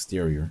of the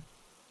exterior,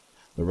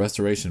 the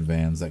restoration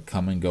vans that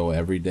come and go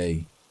every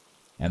day,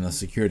 and the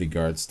security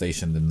guards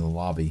stationed in the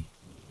lobby.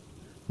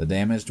 The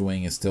damaged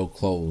wing is still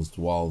closed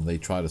while they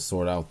try to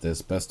sort out the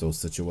asbestos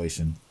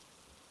situation.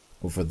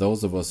 But for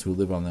those of us who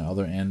live on the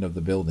other end of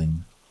the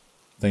building,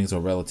 things are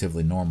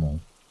relatively normal.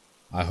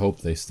 I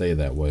hope they stay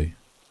that way.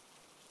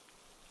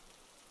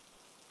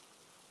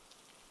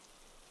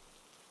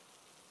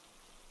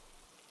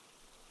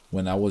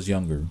 When I was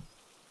younger,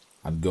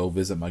 I'd go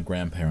visit my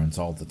grandparents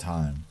all the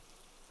time.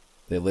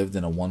 They lived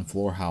in a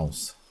 1-floor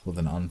house with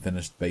an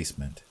unfinished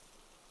basement.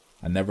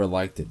 I never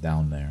liked it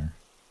down there.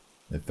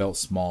 It felt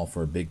small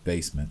for a big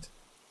basement.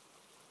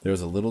 There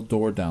was a little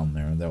door down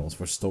there that was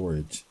for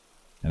storage,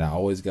 and I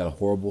always got a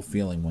horrible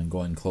feeling when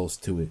going close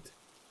to it.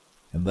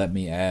 And let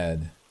me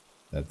add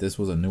that this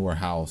was a newer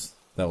house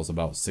that was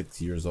about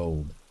 6 years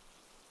old.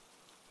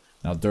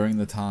 Now during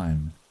the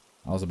time,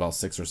 I was about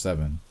 6 or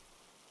 7.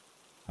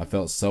 I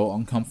felt so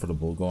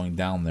uncomfortable going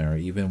down there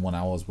even when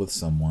I was with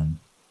someone.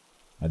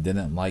 I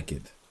didn't like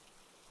it.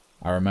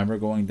 I remember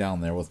going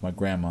down there with my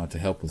grandma to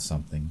help with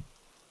something.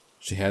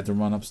 She had to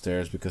run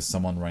upstairs because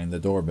someone rang the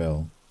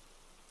doorbell.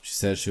 She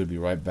said she would be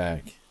right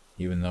back,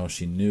 even though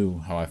she knew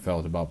how I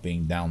felt about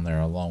being down there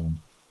alone.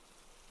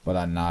 But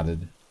I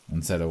nodded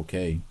and said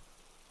okay.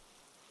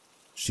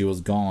 She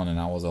was gone and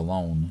I was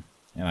alone,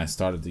 and I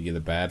started to get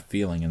a bad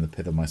feeling in the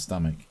pit of my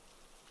stomach.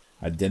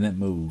 I didn't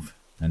move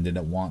and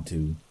didn't want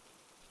to,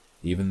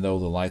 even though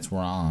the lights were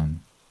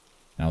on.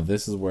 Now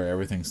this is where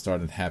everything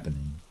started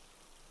happening,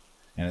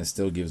 and it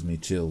still gives me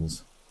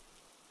chills.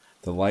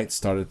 The lights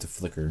started to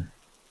flicker,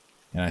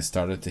 and I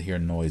started to hear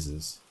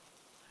noises,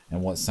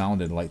 and what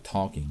sounded like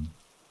talking,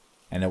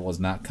 and it was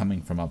not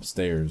coming from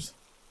upstairs,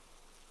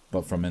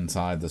 but from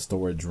inside the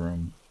storage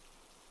room.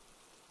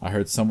 I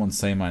heard someone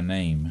say my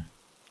name.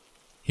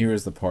 Here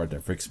is the part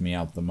that freaks me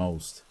out the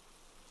most.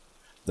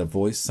 The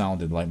voice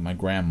sounded like my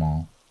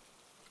grandma.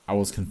 I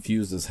was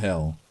confused as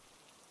hell.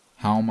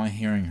 How am I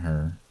hearing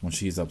her when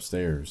she's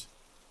upstairs?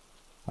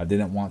 I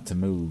didn't want to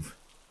move,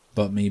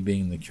 but me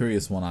being the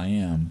curious one I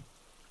am,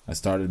 I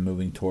started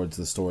moving towards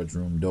the storage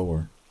room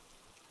door.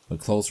 The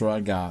closer I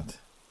got,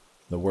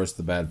 the worse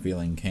the bad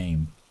feeling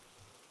came.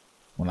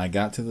 When I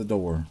got to the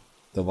door,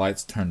 the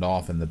lights turned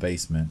off in the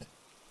basement.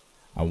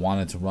 I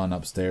wanted to run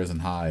upstairs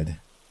and hide.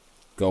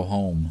 Go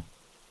home.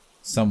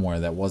 Somewhere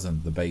that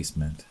wasn't the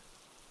basement.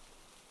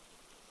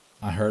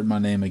 I heard my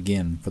name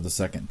again for the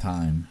second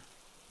time.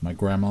 My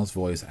grandma's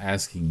voice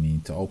asking me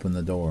to open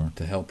the door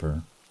to help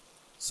her.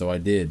 So I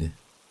did,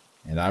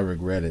 and I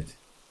regret it.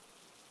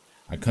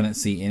 I couldn't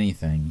see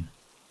anything.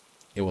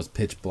 It was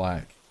pitch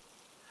black.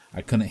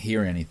 I couldn't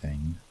hear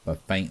anything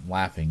but faint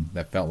laughing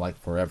that felt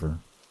like forever.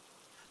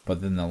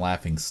 But then the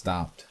laughing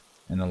stopped,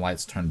 and the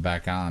lights turned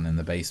back on in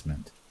the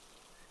basement,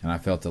 and I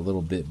felt a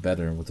little bit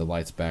better with the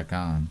lights back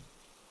on.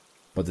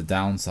 But the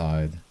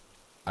downside,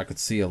 I could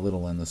see a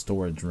little in the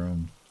storage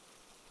room.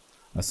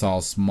 I saw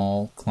a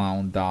small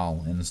clown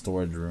doll in the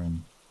storage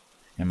room,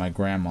 and my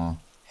grandma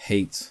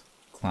hates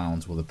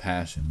clowns with a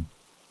passion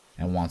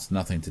and wants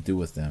nothing to do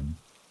with them.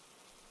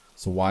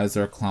 So why is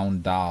there a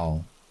clown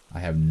doll? I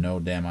have no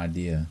damn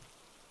idea.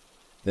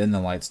 Then the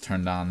lights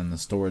turned on in the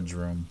storage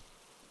room.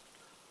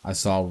 I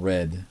saw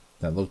red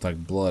that looked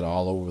like blood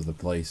all over the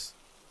place.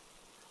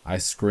 I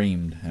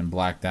screamed and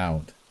blacked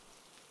out,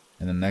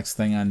 and the next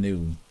thing I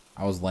knew,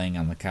 I was laying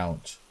on the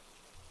couch.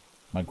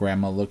 My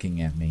grandma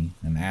looking at me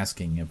and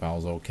asking if I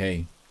was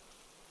okay.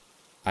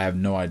 I have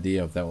no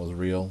idea if that was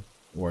real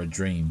or a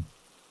dream,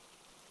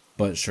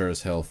 but it sure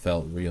as hell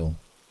felt real.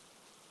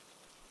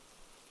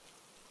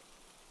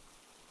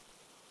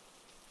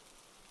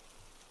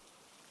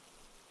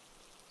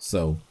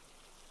 So,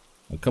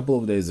 a couple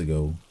of days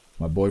ago,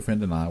 my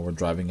boyfriend and I were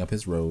driving up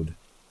his road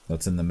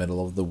that's in the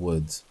middle of the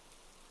woods,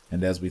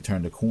 and as we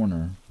turned a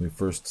corner, we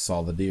first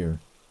saw the deer.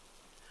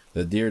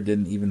 The deer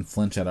didn't even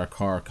flinch at our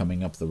car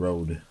coming up the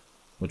road,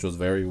 which was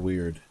very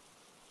weird.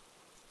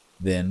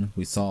 Then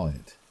we saw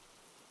it.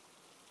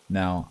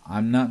 Now,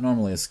 I'm not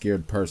normally a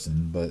scared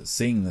person, but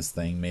seeing this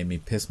thing made me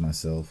piss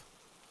myself.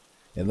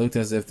 It looked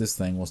as if this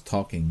thing was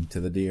talking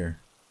to the deer.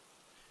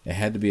 It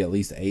had to be at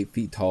least 8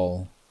 feet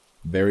tall,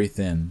 very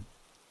thin,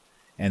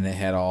 and it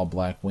had all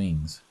black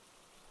wings.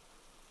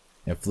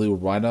 It flew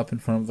right up in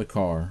front of the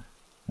car,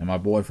 and my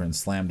boyfriend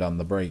slammed on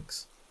the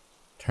brakes,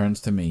 turns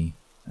to me,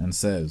 and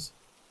says,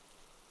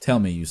 "Tell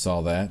me you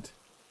saw that,"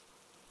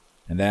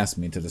 and asked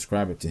me to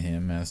describe it to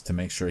him as to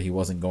make sure he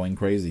wasn't going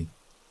crazy.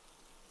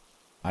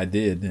 I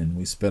did, and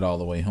we sped all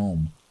the way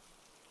home.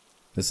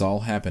 This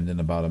all happened in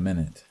about a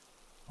minute,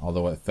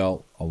 although it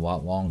felt a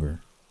lot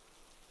longer.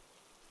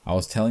 I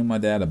was telling my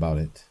dad about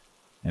it,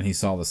 and he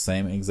saw the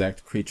same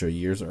exact creature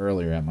years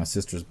earlier at my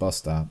sister's bus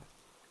stop.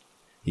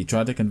 He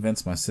tried to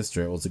convince my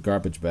sister it was a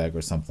garbage bag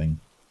or something,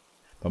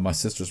 but my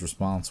sister's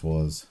response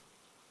was,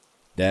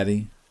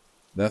 "Daddy,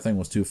 that thing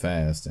was too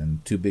fast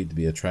and too big to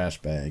be a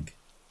trash bag."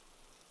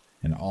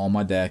 And all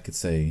my dad could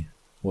say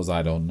was,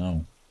 "I don't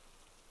know."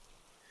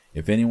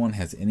 If anyone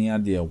has any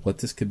idea what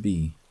this could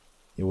be,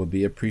 it would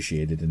be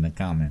appreciated in a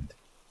comment.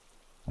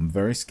 I'm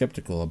very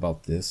skeptical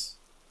about this,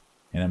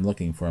 and I'm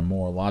looking for a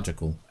more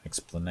logical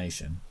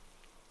explanation.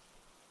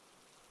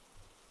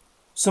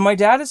 So my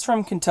dad is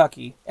from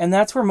Kentucky, and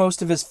that's where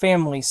most of his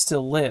family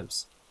still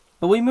lives.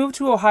 But we moved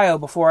to Ohio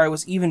before I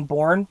was even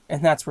born,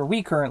 and that's where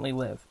we currently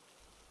live.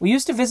 We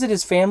used to visit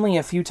his family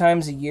a few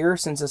times a year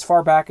since as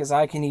far back as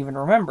I can even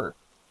remember.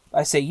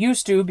 I say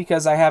used to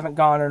because I haven't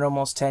gone in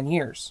almost 10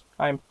 years.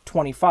 I'm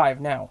 25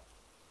 now.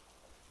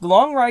 The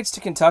long rides to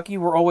Kentucky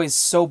were always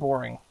so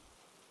boring.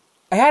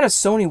 I had a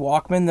Sony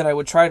Walkman that I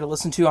would try to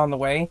listen to on the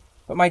way,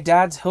 but my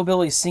dad's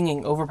hillbilly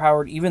singing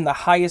overpowered even the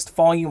highest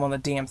volume on the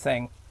damn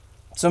thing.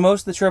 So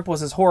most of the trip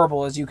was as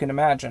horrible as you can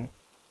imagine.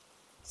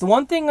 The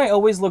one thing I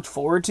always looked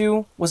forward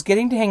to was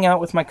getting to hang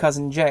out with my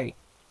cousin Jay.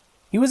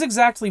 He was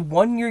exactly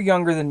 1 year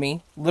younger than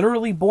me,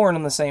 literally born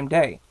on the same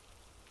day.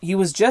 He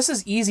was just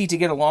as easy to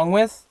get along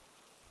with,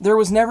 There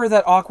was never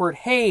that awkward,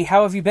 "Hey,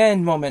 how have you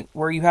been?" moment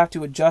where you have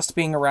to adjust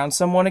being around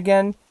someone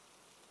again.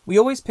 We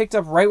always picked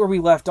up right where we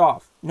left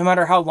off, no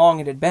matter how long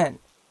it had been.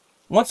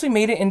 Once we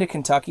made it into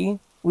Kentucky,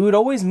 we would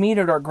always meet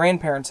at our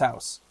grandparents'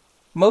 house.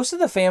 Most of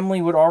the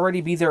family would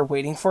already be there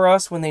waiting for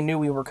us when they knew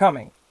we were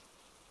coming.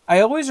 I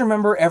always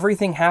remember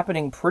everything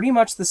happening pretty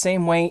much the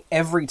same way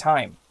every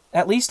time,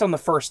 at least on the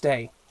first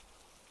day.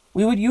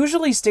 We would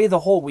usually stay the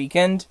whole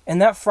weekend,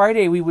 and that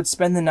Friday we would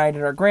spend the night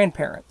at our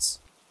grandparents'.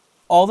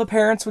 All the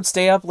parents would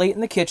stay up late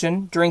in the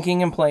kitchen,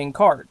 drinking and playing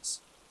cards.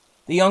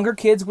 The younger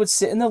kids would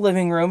sit in the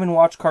living room and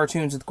watch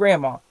cartoons with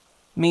Grandma.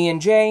 Me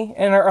and Jay,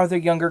 and our other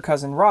younger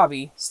cousin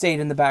Robbie, stayed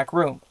in the back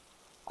room.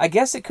 I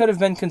guess it could have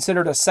been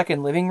considered a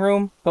second living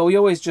room, but we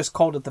always just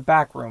called it the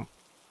back room.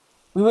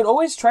 We would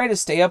always try to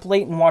stay up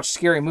late and watch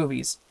scary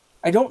movies.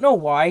 I don't know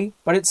why,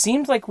 but it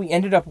seemed like we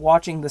ended up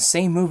watching the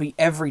same movie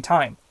every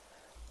time.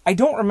 I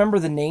don't remember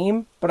the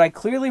name, but I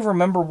clearly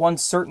remember one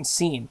certain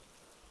scene.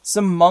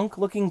 Some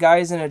monk-looking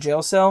guy's in a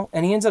jail cell,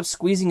 and he ends up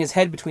squeezing his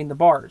head between the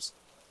bars.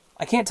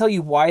 I can't tell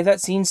you why that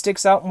scene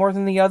sticks out more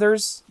than the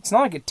others. It's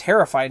not like it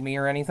terrified me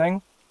or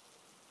anything.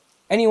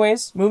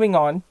 Anyways, moving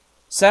on.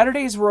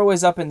 Saturdays were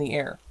always up in the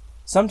air.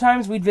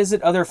 Sometimes we'd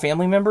visit other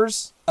family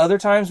members, other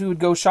times we would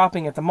go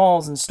shopping at the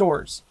malls and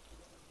stores.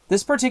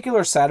 This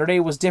particular Saturday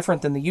was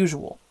different than the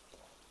usual.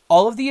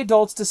 All of the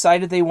adults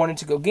decided they wanted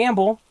to go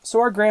gamble, so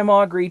our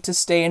grandma agreed to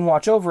stay and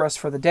watch over us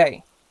for the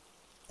day.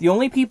 The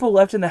only people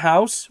left in the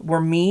house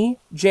were me,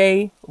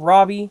 Jay,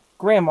 Robbie,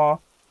 Grandma,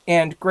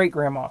 and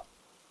Great-Grandma.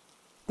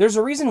 There's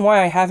a reason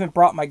why I haven't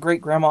brought my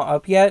Great-Grandma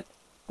up yet.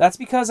 That's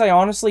because I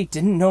honestly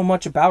didn't know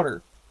much about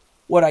her.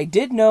 What I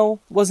did know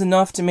was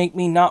enough to make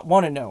me not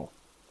want to know.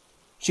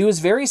 She was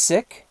very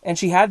sick, and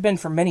she had been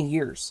for many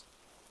years.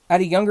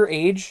 At a younger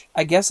age,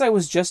 I guess I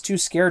was just too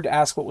scared to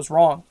ask what was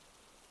wrong.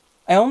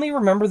 I only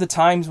remember the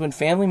times when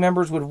family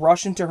members would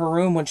rush into her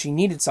room when she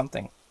needed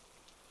something.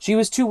 She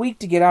was too weak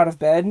to get out of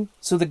bed,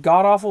 so the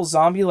god-awful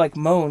zombie-like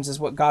moans is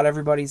what got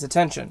everybody's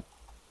attention.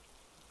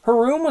 Her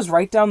room was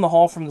right down the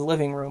hall from the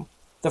living room,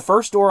 the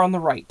first door on the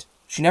right.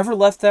 She never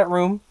left that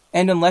room,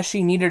 and unless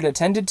she needed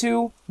attended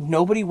to,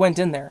 nobody went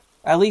in there.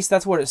 At least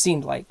that's what it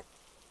seemed like.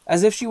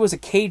 As if she was a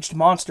caged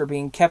monster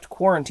being kept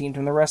quarantined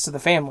from the rest of the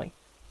family.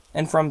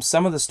 And from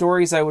some of the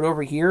stories I would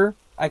overhear,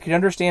 I could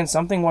understand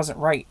something wasn't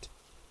right.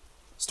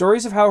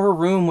 Stories of how her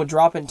room would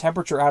drop in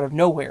temperature out of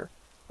nowhere,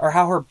 or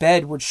how her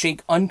bed would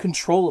shake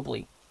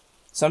uncontrollably.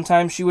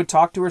 Sometimes she would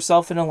talk to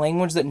herself in a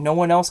language that no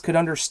one else could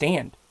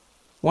understand.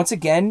 Once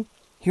again,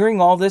 hearing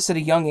all this at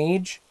a young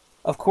age,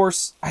 of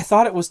course, I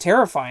thought it was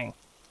terrifying,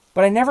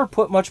 but I never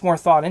put much more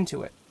thought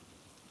into it.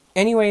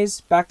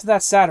 Anyways, back to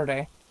that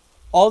Saturday.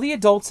 All the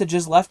adults had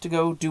just left to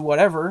go do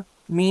whatever.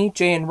 Me,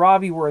 Jay, and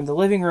Robbie were in the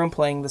living room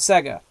playing the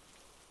Sega.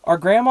 Our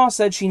grandma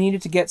said she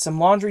needed to get some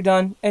laundry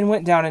done and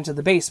went down into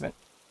the basement.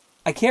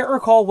 I can't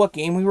recall what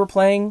game we were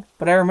playing,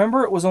 but I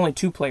remember it was only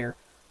 2-player,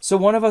 so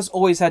one of us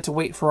always had to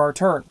wait for our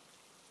turn.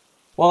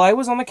 While I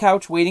was on the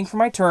couch waiting for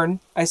my turn,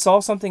 I saw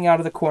something out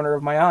of the corner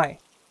of my eye.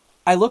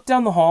 I looked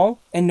down the hall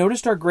and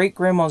noticed our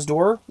great-grandma's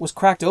door was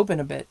cracked open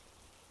a bit.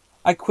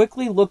 I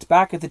quickly looked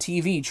back at the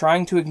TV,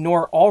 trying to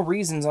ignore all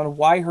reasons on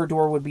why her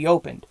door would be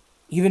opened,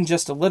 even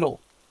just a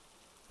little.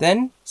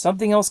 Then,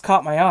 something else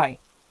caught my eye,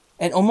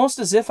 and almost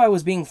as if I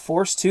was being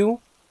forced to,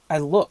 I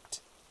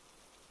looked.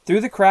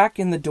 Through the crack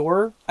in the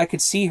door, I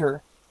could see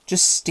her,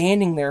 just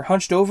standing there,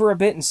 hunched over a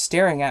bit and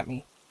staring at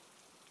me.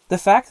 The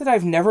fact that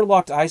I've never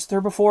locked eyes with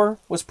her before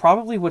was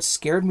probably what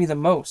scared me the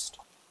most.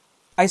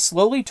 I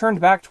slowly turned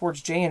back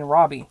towards Jay and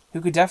Robbie,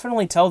 who could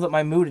definitely tell that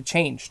my mood had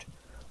changed.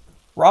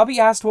 Robbie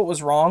asked what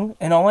was wrong,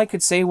 and all I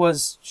could say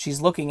was,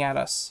 "She's looking at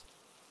us."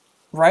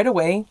 Right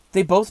away,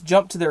 they both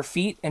jumped to their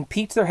feet and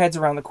peeked their heads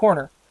around the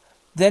corner.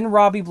 Then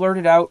Robbie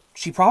blurted out,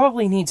 "She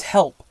probably needs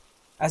help,"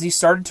 as he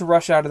started to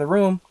rush out of the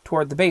room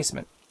toward the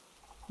basement.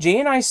 Jay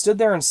and I stood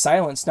there in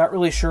silence, not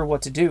really sure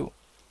what to do.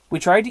 We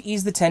tried to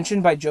ease the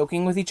tension by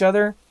joking with each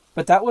other,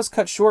 but that was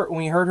cut short when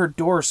we heard her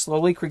door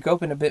slowly creak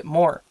open a bit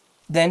more.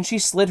 Then she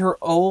slid her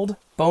old,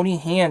 bony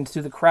hand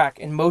through the crack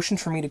and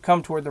motioned for me to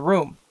come toward the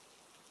room.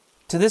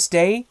 To this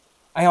day,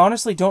 I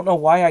honestly don't know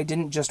why I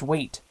didn't just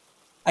wait.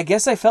 I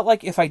guess I felt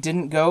like if I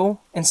didn't go,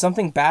 and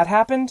something bad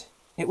happened,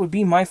 it would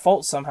be my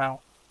fault somehow.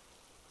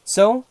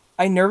 So,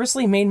 I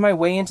nervously made my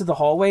way into the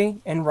hallway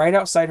and right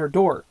outside her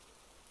door.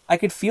 I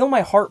could feel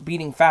my heart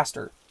beating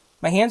faster.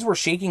 My hands were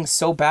shaking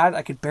so bad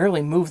I could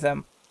barely move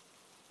them.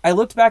 I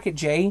looked back at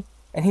Jay,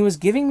 and he was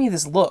giving me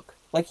this look,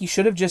 like he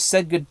should have just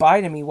said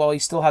goodbye to me while he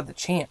still had the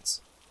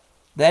chance.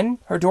 Then,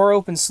 her door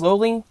opened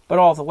slowly, but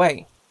all the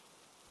way.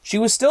 She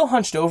was still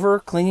hunched over,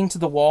 clinging to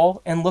the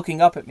wall, and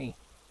looking up at me.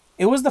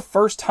 It was the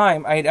first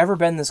time I had ever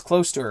been this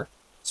close to her,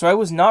 so I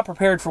was not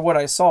prepared for what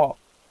I saw.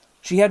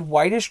 She had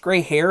whitish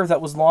gray hair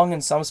that was long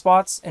in some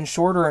spots and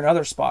shorter in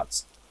other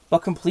spots, but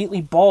completely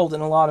bald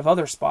in a lot of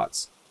other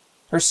spots.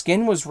 Her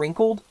skin was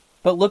wrinkled,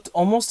 but looked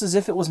almost as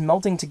if it was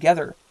melting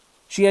together.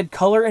 She had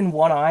color in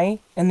one eye,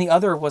 and the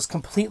other was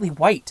completely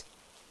white.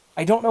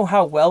 I don't know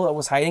how well it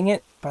was hiding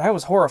it, but I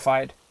was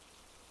horrified.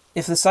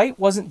 If the sight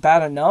wasn't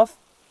bad enough,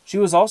 She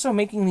was also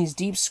making these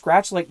deep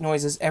scratch-like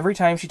noises every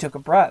time she took a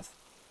breath.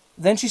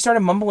 Then she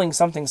started mumbling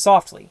something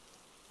softly.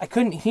 I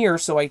couldn't hear,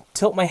 so I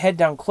tilt my head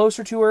down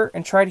closer to her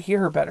and try to hear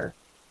her better.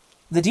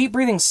 The deep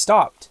breathing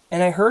stopped,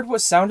 and I heard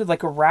what sounded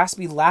like a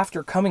raspy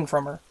laughter coming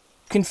from her.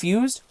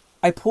 Confused,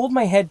 I pulled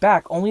my head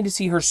back only to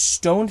see her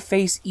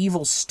stone-faced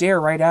evil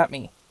stare right at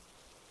me.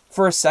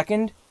 For a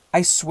second,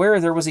 I swear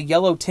there was a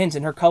yellow tint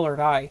in her colored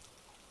eye.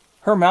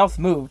 Her mouth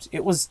moved.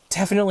 It was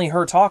definitely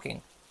her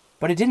talking,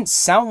 but it didn't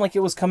sound like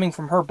it was coming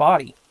from her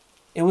body.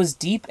 It was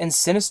deep and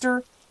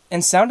sinister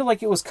and sounded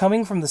like it was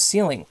coming from the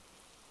ceiling.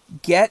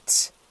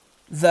 Get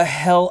the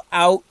hell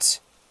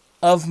out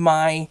of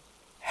my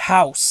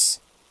house.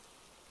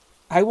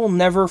 I will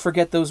never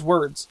forget those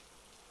words.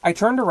 I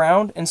turned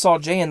around and saw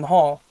Jay in the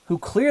hall, who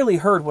clearly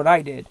heard what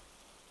I did.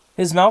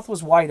 His mouth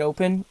was wide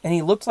open, and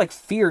he looked like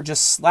fear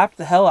just slapped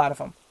the hell out of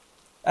him.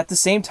 At the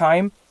same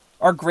time,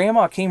 our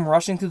grandma came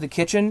rushing through the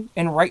kitchen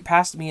and right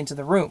past me into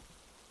the room.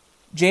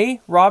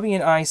 Jay, Robbie,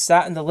 and I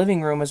sat in the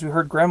living room as we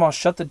heard Grandma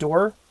shut the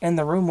door, and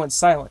the room went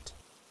silent.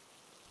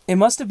 It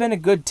must have been a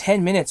good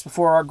 10 minutes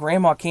before our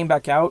grandma came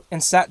back out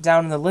and sat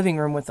down in the living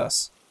room with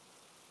us.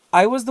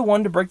 I was the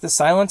one to break the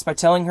silence by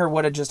telling her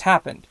what had just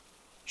happened.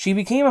 She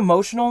became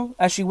emotional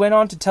as she went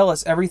on to tell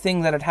us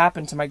everything that had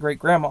happened to my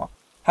great-grandma,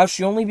 how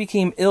she only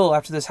became ill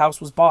after this house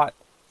was bought.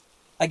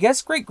 I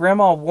guess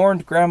great-grandma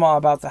warned Grandma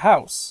about the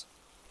house.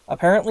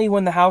 Apparently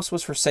when the house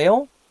was for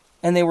sale,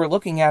 and they were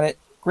looking at it,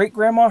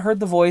 great-grandma heard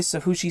the voice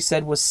of who she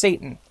said was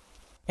Satan,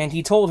 and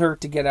he told her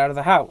to get out of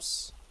the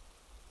house.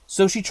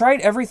 So she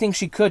tried everything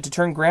she could to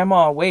turn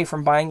Grandma away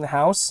from buying the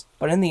house,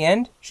 but in the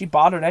end, she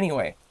bought it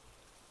anyway.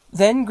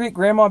 Then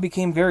great-grandma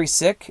became very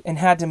sick and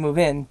had to move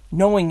in,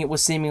 knowing it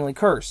was seemingly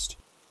cursed.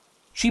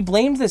 She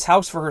blamed this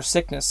house for her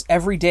sickness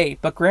every day,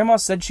 but Grandma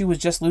said she was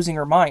just losing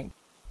her mind,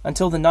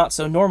 until the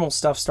not-so-normal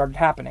stuff started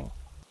happening.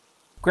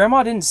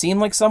 Grandma didn't seem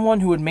like someone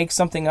who would make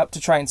something up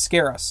to try and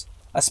scare us,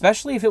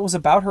 especially if it was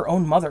about her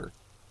own mother.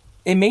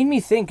 It made me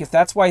think if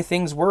that's why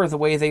things were the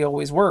way they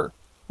always were,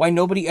 why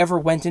nobody ever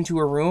went into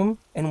her room,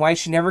 and why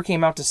she never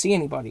came out to see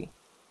anybody.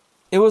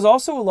 It was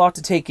also a lot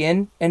to take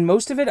in, and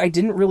most of it I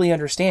didn't really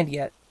understand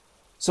yet.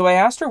 So I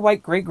asked her why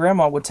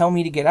great-grandma would tell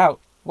me to get out.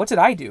 What did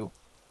I do?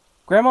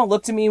 Grandma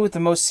looked at me with the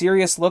most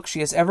serious look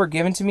she has ever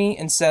given to me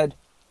and said,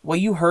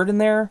 "What you heard in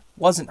there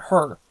wasn't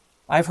her.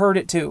 I've heard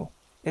it too.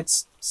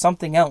 It's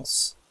something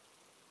else."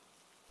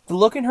 The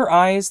look in her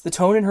eyes, the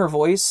tone in her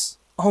voice,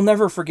 I'll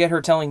never forget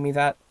her telling me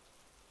that.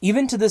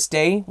 Even to this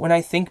day, when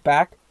I think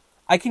back,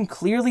 I can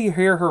clearly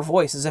hear her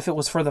voice as if it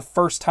was for the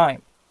first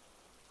time.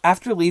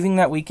 After leaving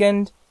that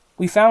weekend,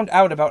 we found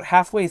out about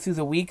halfway through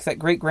the week that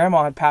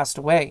great-grandma had passed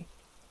away.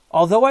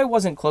 Although I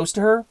wasn't close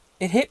to her,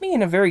 it hit me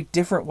in a very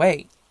different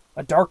way,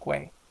 a dark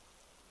way.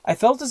 I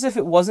felt as if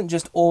it wasn't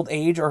just old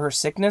age or her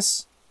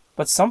sickness,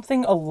 but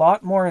something a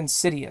lot more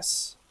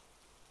insidious.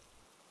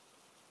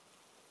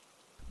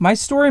 My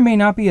story may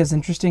not be as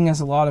interesting as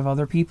a lot of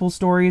other people's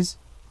stories,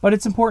 but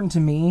it's important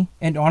to me,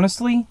 and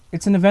honestly,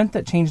 it's an event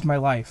that changed my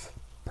life,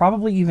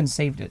 probably even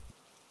saved it.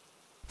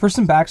 For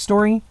some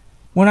backstory,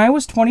 when I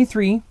was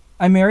 23,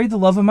 I married the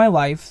love of my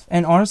life,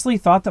 and honestly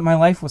thought that my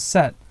life was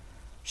set.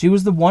 She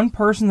was the one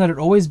person that had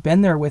always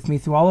been there with me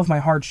through all of my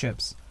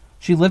hardships.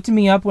 She lifted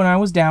me up when I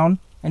was down,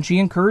 and she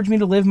encouraged me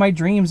to live my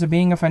dreams of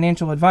being a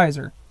financial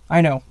advisor.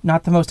 I know,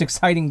 not the most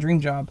exciting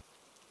dream job.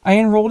 I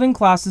enrolled in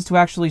classes to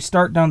actually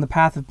start down the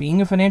path of being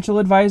a financial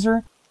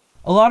advisor.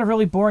 A lot of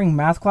really boring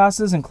math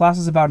classes and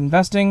classes about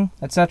investing,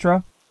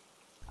 etc.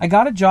 I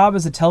got a job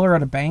as a teller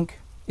at a bank.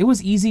 It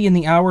was easy and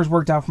the hours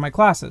worked out for my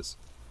classes.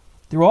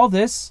 Through all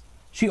this,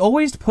 she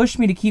always pushed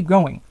me to keep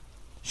going.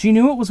 She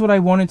knew it was what I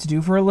wanted to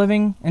do for a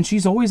living, and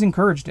she's always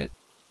encouraged it.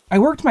 I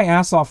worked my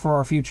ass off for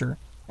our future,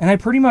 and I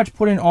pretty much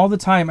put in all the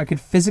time I could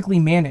physically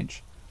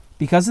manage.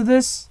 Because of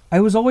this, I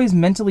was always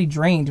mentally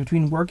drained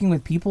between working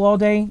with people all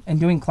day and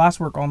doing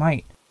classwork all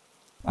night.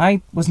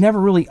 I was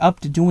never really up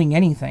to doing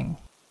anything.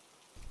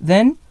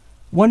 Then,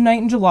 one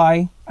night in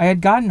July, I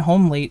had gotten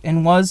home late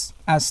and was,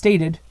 as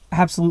stated,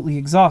 absolutely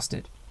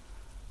exhausted.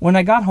 When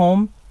I got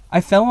home, I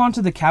fell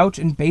onto the couch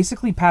and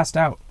basically passed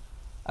out.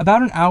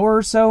 About an hour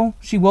or so,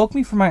 she woke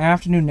me from my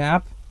afternoon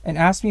nap and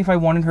asked me if I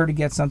wanted her to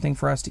get something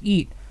for us to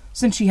eat,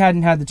 since she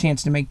hadn't had the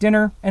chance to make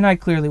dinner and I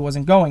clearly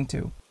wasn't going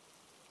to.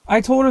 I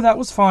told her that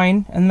was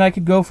fine and that I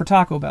could go for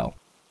Taco Bell.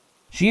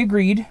 She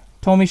agreed,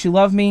 told me she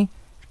loved me,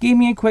 gave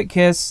me a quick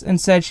kiss,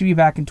 and said she'd be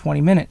back in 20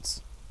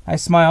 minutes. I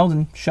smiled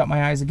and shut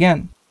my eyes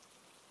again.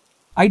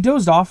 I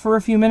dozed off for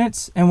a few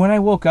minutes, and when I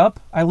woke up,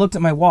 I looked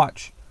at my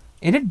watch.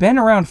 It had been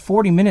around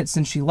 40 minutes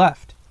since she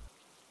left.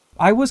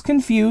 I was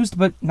confused,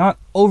 but not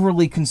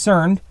overly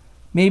concerned.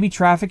 Maybe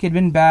traffic had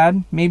been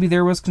bad, maybe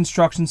there was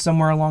construction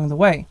somewhere along the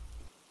way.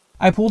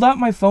 I pulled out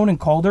my phone and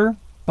called her,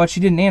 but she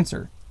didn't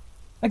answer.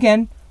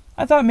 Again,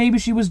 I thought maybe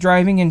she was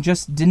driving and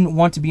just didn't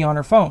want to be on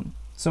her phone,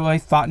 so I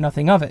thought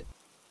nothing of it.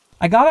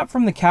 I got up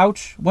from the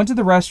couch, went to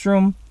the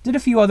restroom, did a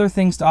few other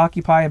things to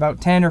occupy about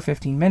 10 or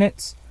 15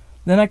 minutes,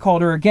 then I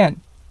called her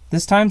again.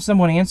 This time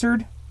someone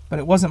answered, but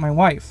it wasn't my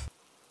wife.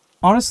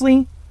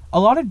 Honestly, A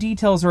lot of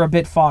details are a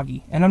bit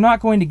foggy, and I'm not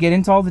going to get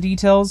into all the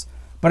details,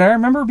 but I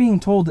remember being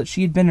told that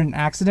she had been in an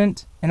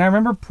accident, and I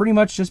remember pretty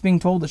much just being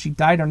told that she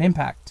died on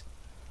impact.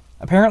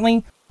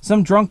 Apparently,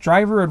 some drunk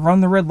driver had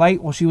run the red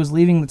light while she was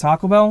leaving the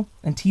Taco Bell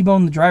and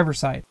T-boned the driver's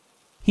side.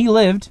 He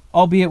lived,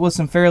 albeit with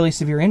some fairly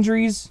severe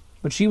injuries,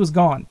 but she was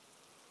gone.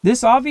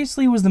 This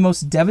obviously was the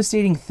most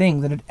devastating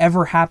thing that had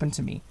ever happened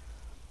to me.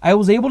 I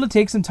was able to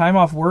take some time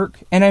off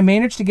work, and I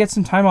managed to get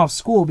some time off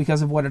school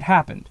because of what had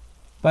happened.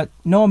 But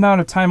no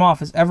amount of time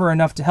off is ever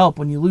enough to help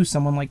when you lose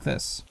someone like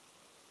this.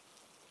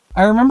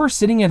 I remember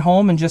sitting at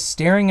home and just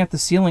staring at the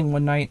ceiling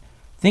one night,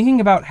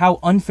 thinking about how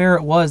unfair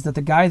it was that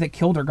the guy that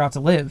killed her got to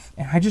live,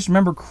 and I just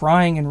remember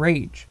crying in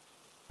rage.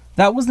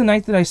 That was the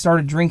night that I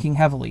started drinking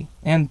heavily,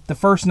 and the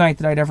first night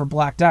that I'd ever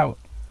blacked out.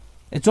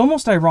 It's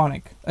almost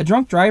ironic. A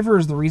drunk driver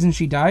is the reason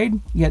she died,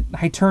 yet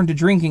I turned to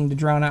drinking to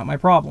drown out my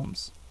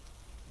problems.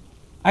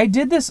 I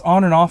did this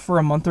on and off for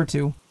a month or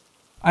two.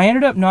 I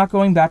ended up not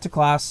going back to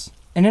class,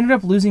 and ended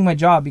up losing my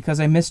job because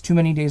I missed too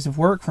many days of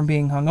work from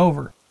being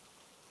hungover.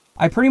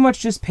 I pretty much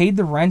just paid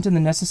the rent and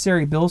the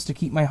necessary bills to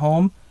keep my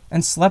home,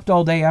 and slept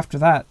all day after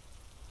that.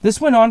 This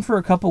went on for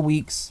a couple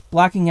weeks,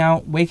 blacking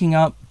out, waking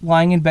up,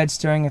 lying in bed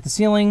staring at the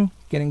ceiling,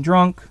 getting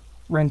drunk,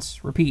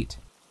 rinse, repeat.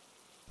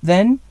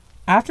 Then,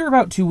 after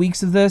about 2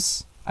 weeks of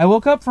this, I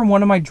woke up from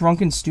one of my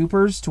drunken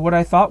stupors to what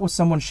I thought was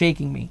someone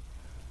shaking me.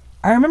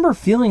 I remember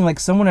feeling like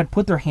someone had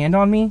put their hand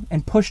on me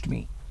and pushed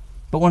me,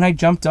 but when I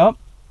jumped up,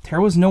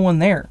 there was no one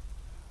there.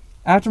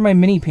 After my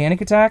mini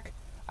panic attack,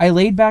 I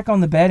laid back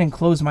on the bed and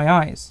closed my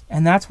eyes,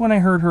 and that's when I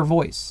heard her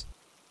voice.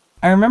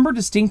 I remember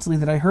distinctly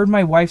that I heard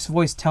my wife's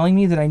voice telling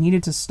me that I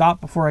needed to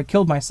stop before I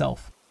killed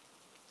myself.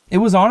 It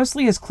was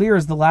honestly as clear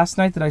as the last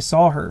night that I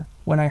saw her,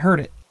 when I heard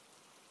it.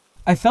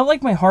 I felt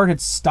like my heart had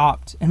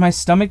stopped, and my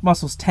stomach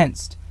muscles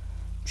tensed.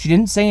 She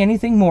didn't say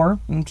anything more,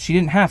 and she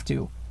didn't have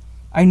to.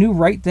 I knew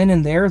right then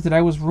and there that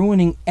I was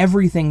ruining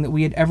everything that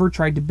we had ever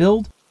tried to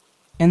build,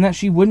 and that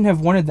she wouldn't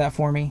have wanted that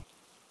for me.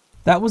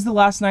 That was the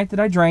last night that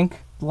I drank,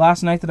 the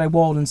last night that I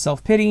wallowed in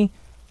self-pity.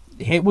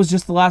 It was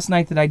just the last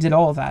night that I did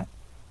all of that.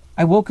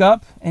 I woke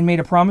up and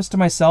made a promise to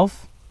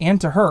myself, and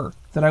to her,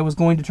 that I was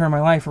going to turn my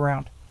life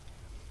around.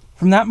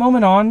 From that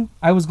moment on,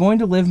 I was going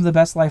to live the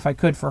best life I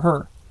could for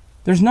her.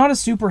 There's not a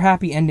super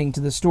happy ending to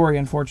this story,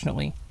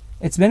 unfortunately.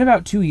 It's been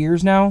about 2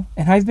 years now,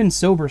 and I've been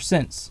sober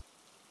since.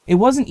 It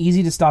wasn't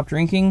easy to stop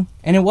drinking,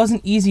 and it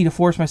wasn't easy to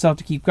force myself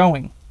to keep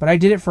going, but I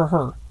did it for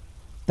her.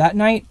 That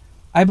night,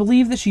 I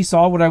believe that she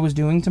saw what I was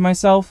doing to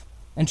myself,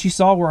 and she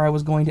saw where I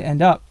was going to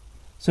end up,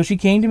 so she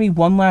came to me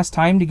one last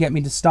time to get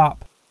me to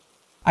stop.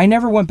 I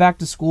never went back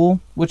to school,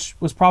 which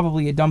was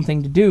probably a dumb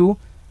thing to do,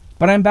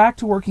 but I'm back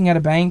to working at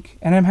a bank,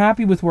 and I'm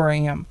happy with where I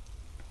am.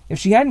 If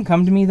she hadn't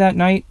come to me that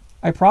night,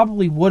 I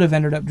probably would have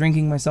ended up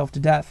drinking myself to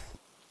death.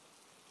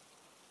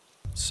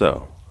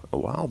 So, a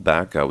while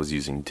back I was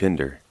using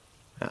Tinder,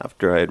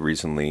 after I had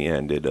recently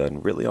ended a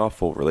really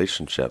awful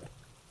relationship.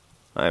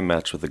 I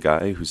matched with a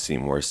guy who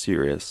seemed more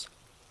serious,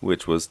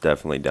 which was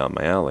definitely down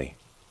my alley.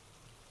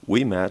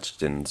 We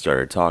matched and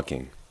started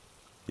talking.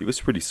 He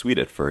was pretty sweet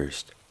at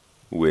first,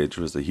 which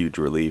was a huge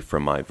relief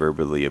from my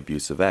verbally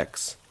abusive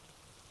ex.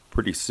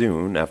 Pretty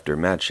soon after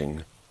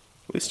matching,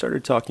 we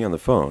started talking on the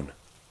phone,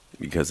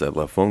 because I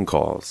love phone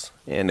calls,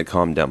 and to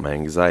calm down my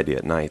anxiety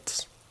at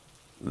nights.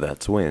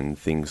 That's when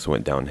things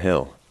went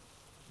downhill.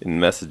 In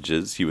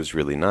messages, he was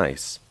really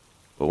nice,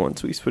 but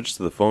once we switched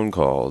to the phone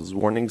calls,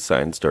 warning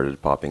signs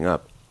started popping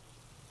up.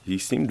 He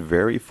seemed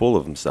very full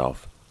of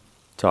himself,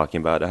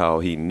 talking about how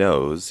he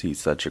knows he's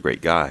such a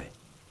great guy,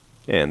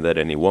 and that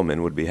any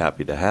woman would be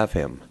happy to have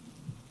him.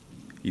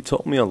 He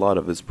told me a lot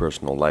of his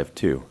personal life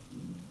too,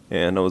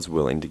 and I was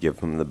willing to give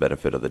him the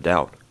benefit of the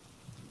doubt.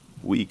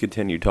 We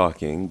continued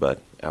talking,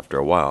 but after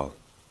a while,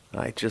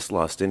 I just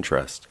lost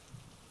interest.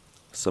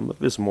 Some of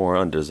his more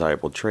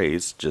undesirable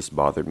traits just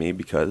bothered me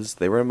because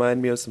they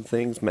remind me of some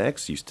things my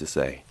ex used to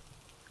say.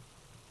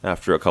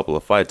 After a couple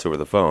of fights over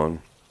the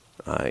phone,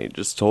 I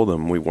just told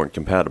him we weren't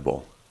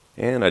compatible,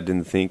 and I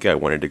didn't think I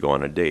wanted to go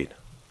on a date.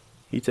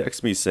 He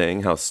texted me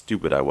saying how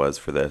stupid I was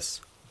for this,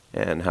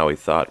 and how he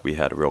thought we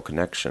had a real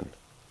connection.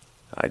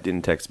 I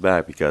didn't text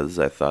back because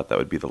I thought that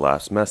would be the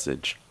last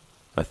message.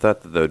 I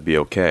thought that would be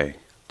okay,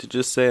 to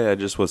just say I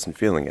just wasn't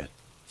feeling it,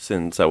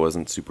 since I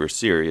wasn't super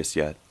serious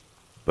yet.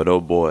 But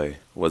oh boy,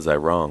 was I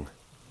wrong.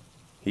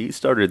 He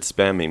started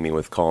spamming me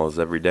with calls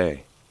every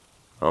day.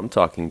 I'm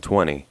talking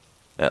 20,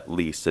 at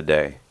least a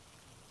day,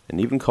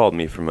 and even called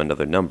me from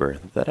another number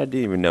that I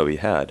didn't even know he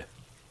had.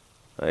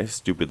 I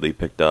stupidly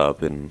picked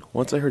up, and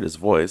once I heard his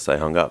voice, I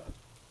hung up.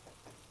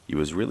 He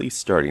was really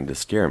starting to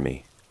scare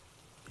me.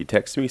 He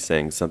texted me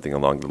saying something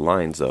along the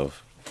lines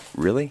of,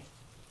 "Really?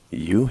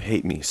 You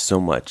hate me so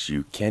much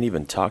you can't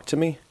even talk to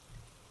me?"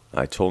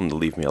 I told him to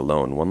leave me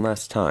alone one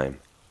last time,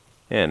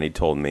 and he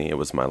told me it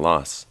was my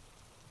loss.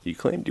 He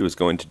claimed he was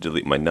going to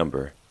delete my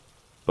number,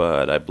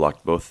 but I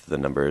blocked both the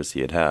numbers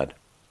he had had.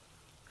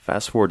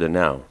 Fast forward to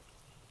now,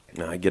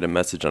 I get a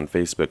message on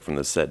Facebook from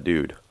the said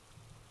dude.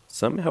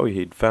 Somehow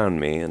he'd found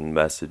me, and the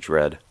message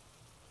read,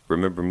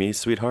 "Remember me,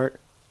 sweetheart?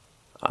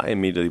 I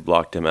immediately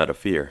blocked him out of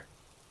fear.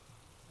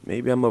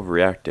 Maybe I'm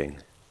overreacting,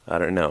 I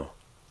don't know.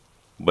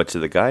 But to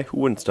the guy who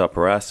wouldn't stop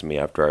harassing me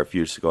after I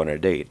refused to go on a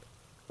date,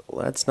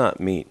 let's not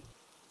meet.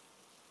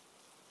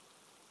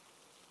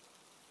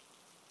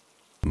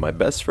 My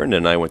best friend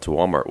and I went to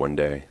Walmart one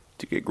day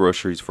to get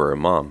groceries for her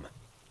mom.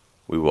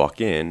 We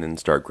walk in and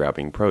start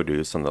grabbing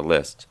produce on the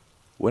list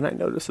when I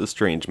notice a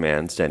strange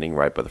man standing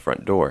right by the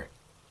front door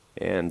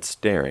and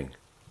staring.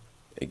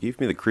 It gave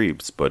me the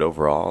creeps, but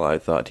overall I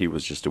thought he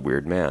was just a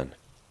weird man.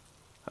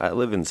 I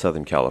live in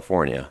Southern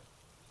California,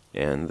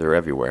 and they're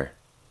everywhere.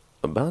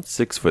 About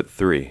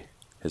 6'3",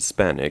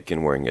 Hispanic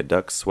and wearing a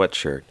duck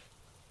sweatshirt.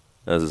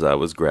 As I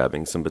was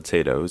grabbing some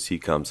potatoes, he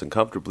comes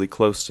uncomfortably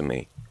close to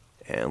me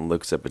and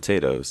looks at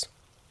potatoes.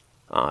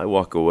 I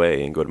walk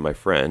away and go to my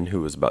friend,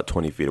 who was about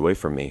 20 feet away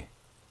from me.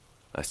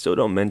 I still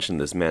don't mention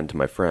this man to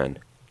my friend,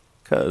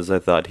 cause I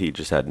thought he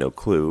just had no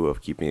clue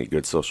of keeping a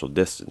good social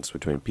distance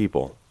between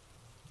people.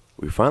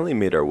 We finally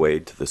made our way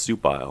to the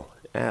soup aisle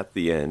at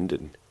the end,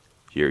 and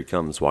here he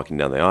comes walking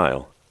down the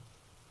aisle,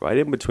 right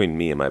in between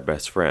me and my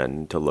best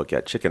friend, to look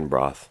at chicken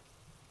broth.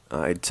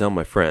 I tell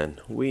my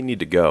friend we need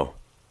to go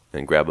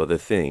and grab other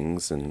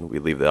things, and we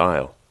leave the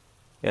aisle,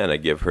 and I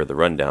give her the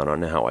rundown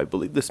on how I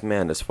believe this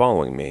man is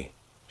following me.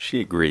 She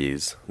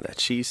agrees that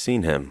she's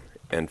seen him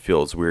and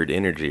feels weird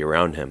energy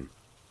around him.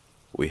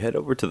 We head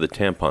over to the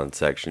tampon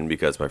section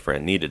because my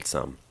friend needed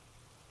some.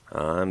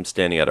 I'm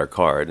standing at our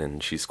cart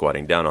and she's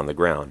squatting down on the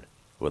ground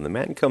when the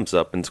man comes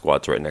up and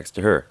squats right next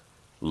to her,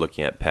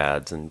 looking at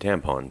pads and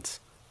tampons.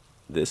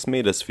 This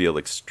made us feel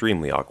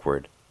extremely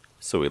awkward,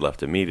 so we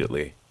left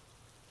immediately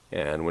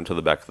and went to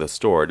the back of the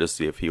store to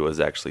see if he was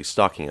actually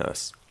stalking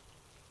us.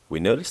 We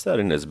noticed that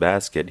in his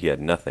basket he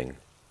had nothing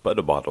but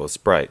a bottle of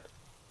Sprite.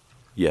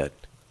 Yet,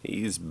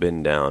 he's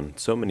been down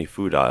so many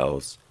food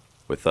aisles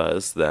with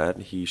us that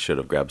he should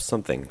have grabbed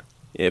something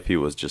if he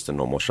was just a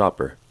normal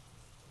shopper.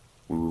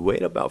 We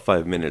wait about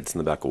 5 minutes in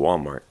the back of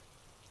Walmart,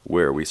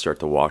 where we start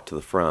to walk to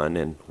the front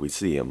and we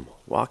see him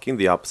walking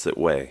the opposite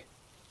way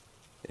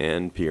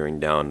and peering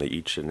down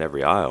each and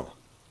every aisle.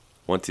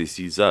 Once he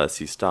sees us,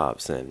 he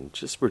stops and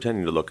just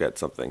pretending to look at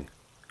something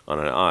on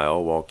an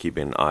aisle while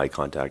keeping eye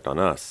contact on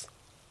us.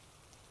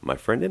 My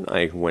friend and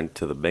I went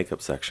to the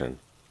makeup section.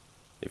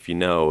 If you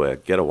know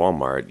get a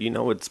Walmart, you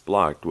know it's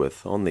blocked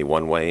with only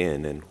one way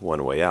in and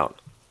one way out,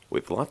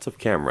 with lots of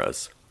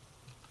cameras.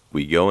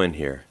 We go in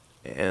here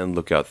and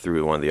look out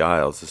through one of the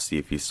aisles to see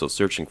if he's still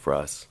searching for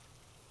us.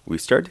 We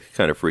start to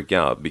kind of freak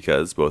out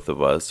because both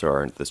of us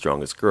aren't the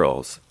strongest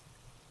girls,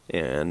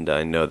 and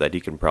I know that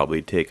he can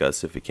probably take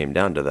us if it came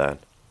down to that.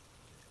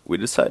 We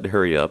decide to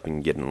hurry up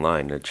and get in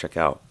line to check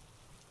out.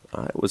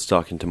 I was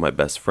talking to my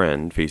best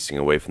friend facing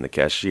away from the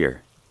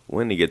cashier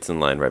when he gets in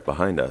line right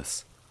behind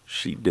us.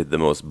 She did the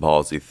most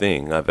ballsy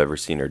thing I've ever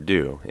seen her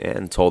do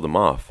and told him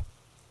off.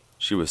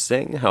 She was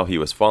saying how he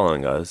was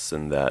following us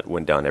and that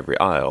when down every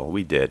aisle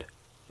we did,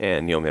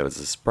 and he only has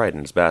a Sprite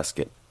in his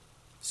basket.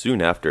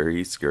 Soon after,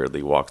 he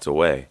scaredly walks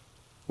away,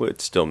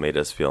 which still made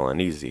us feel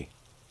uneasy.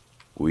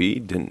 We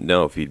didn't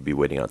know if he'd be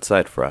waiting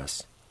outside for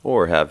us,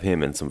 or have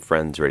him and some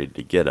friends ready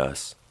to get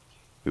us.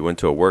 We went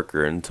to a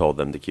worker and told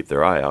them to keep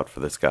their eye out for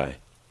this guy.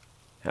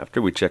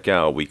 After we check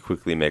out, we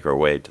quickly make our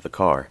way to the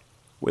car,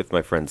 with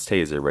my friend's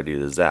taser ready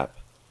to zap.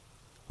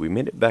 We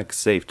made it back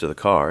safe to the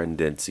car and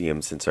didn't see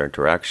him since our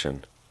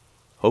interaction.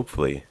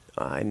 Hopefully,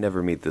 I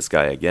never meet this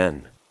guy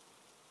again.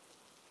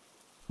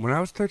 When I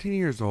was 13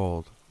 years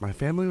old, my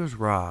family was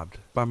robbed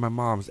by my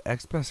mom's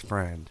ex-best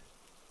friend.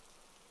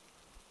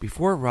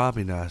 Before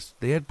robbing us,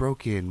 they had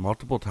broke in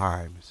multiple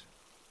times.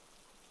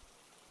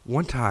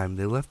 One time,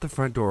 they left the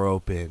front door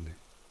open,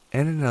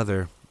 and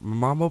another, my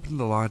mom opened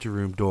the laundry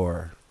room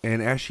door,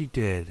 and as she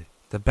did,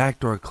 the back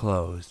door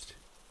closed.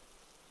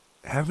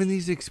 Having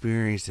these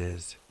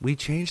experiences, we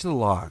changed the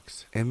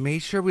locks and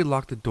made sure we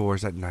locked the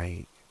doors at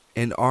night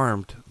and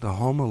armed the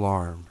home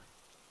alarm.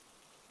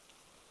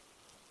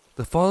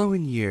 The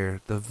following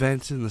year, the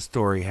events in the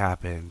story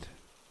happened.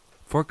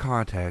 For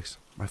context,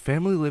 my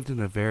family lived in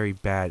a very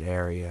bad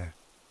area.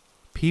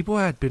 People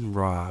had been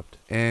robbed,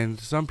 and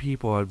some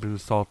people had been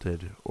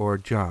assaulted or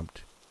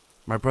jumped,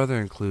 my brother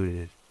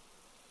included.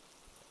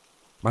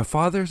 My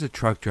father is a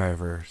truck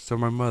driver, so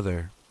my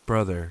mother,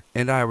 brother,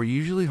 and I were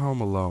usually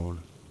home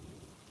alone.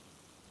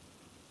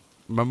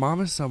 My mom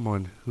is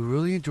someone who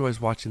really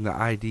enjoys watching the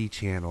ID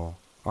channel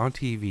on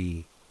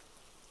TV.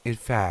 In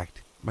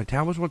fact, my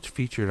town was once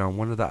featured on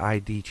one of the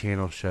ID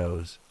channel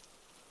shows.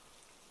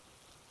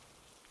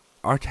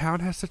 Our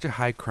town has such a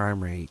high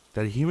crime rate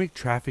that a human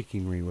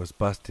trafficking ring was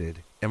busted,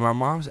 and my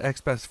mom's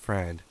ex-best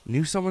friend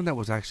knew someone that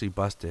was actually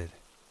busted.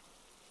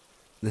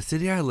 The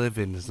city I live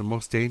in is the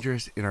most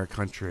dangerous in our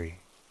country,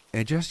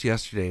 and just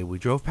yesterday we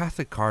drove past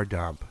a car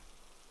dump.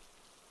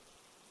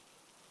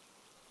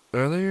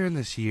 Earlier in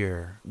this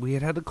year, we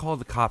had to call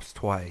the cops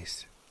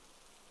twice.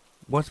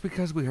 Once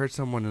because we heard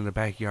someone in the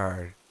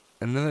backyard,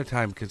 and another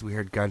time because we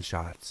heard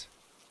gunshots.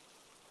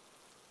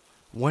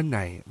 One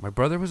night, my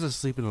brother was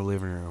asleep in the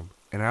living room,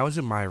 and I was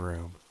in my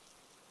room.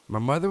 My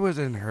mother was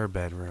in her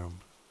bedroom.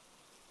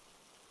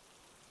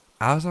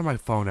 I was on my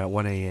phone at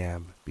 1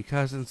 a.m.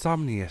 because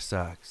insomnia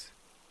sucks.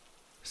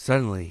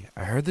 Suddenly,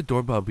 I heard the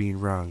doorbell being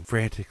rung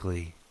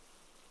frantically.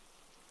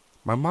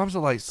 My mom's a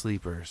light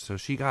sleeper, so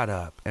she got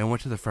up and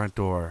went to the front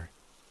door.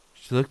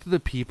 She looked through the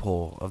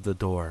peephole of the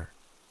door.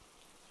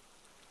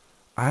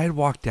 I had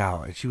walked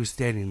out and she was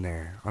standing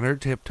there on her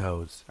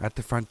tiptoes at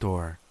the front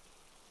door.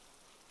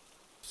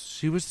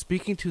 She was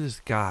speaking to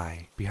this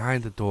guy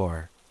behind the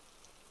door.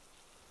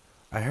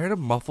 I heard a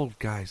muffled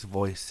guy's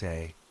voice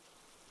say,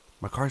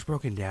 "My car's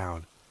broken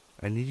down.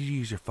 I need you to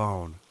use your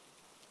phone."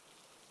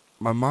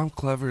 My mom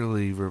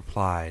cleverly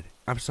replied,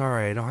 "I'm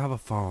sorry, I don't have a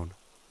phone."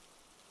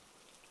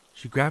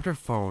 She grabbed her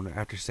phone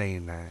after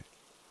saying that.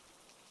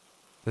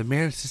 The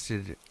man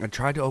insisted and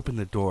tried to open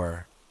the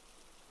door.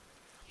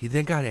 He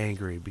then got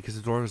angry because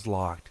the door was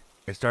locked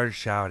and started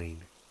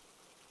shouting.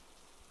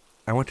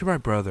 I went to my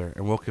brother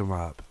and woke him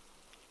up.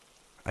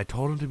 I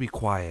told him to be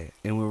quiet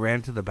and we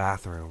ran to the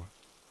bathroom.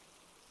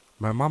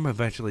 My mom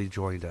eventually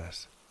joined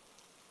us.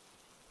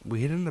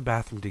 We hid in the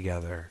bathroom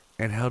together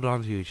and held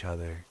on to each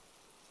other.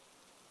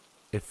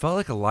 It felt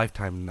like a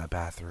lifetime in that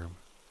bathroom.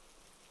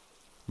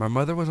 My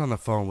mother was on the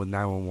phone with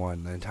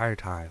 911 the entire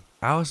time.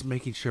 I was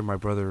making sure my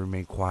brother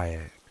remained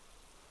quiet.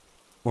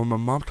 When my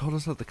mom told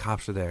us that the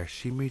cops were there,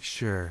 she made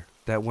sure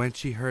that when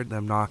she heard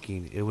them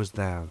knocking, it was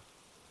them.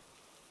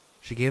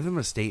 She gave them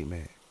a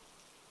statement.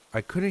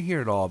 I couldn't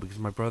hear it all because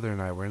my brother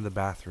and I were in the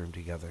bathroom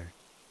together.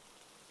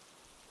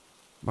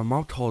 My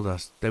mom told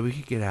us that we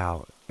could get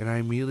out, and I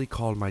immediately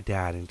called my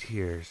dad in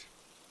tears.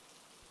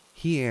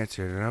 He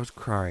answered and I was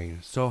crying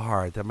so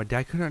hard that my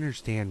dad couldn't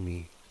understand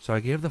me, so I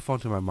gave the phone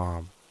to my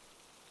mom.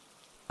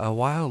 A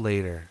while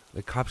later,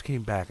 the cops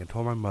came back and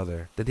told my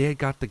mother that they had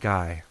got the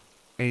guy,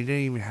 and he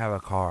didn't even have a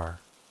car.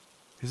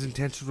 His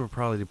intentions were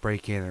probably to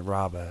break in and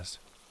rob us,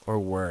 or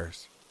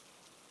worse.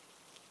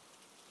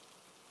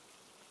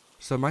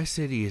 So my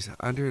city is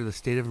under the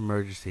state of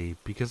emergency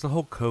because of the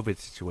whole COVID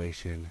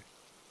situation,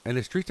 and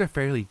the streets are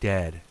fairly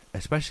dead,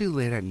 especially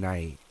late at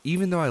night,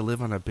 even though I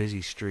live on a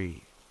busy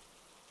street.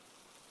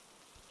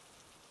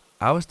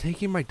 I was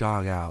taking my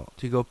dog out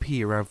to go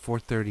pee around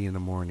 4:30 in the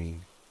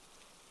morning.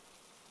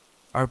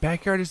 Our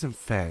backyard isn't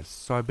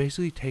fenced, so I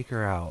basically take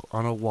her out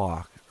on a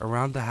walk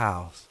around the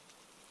house.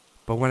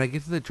 But when I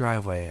get to the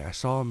driveway, I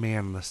saw a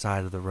man on the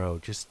side of the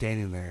road just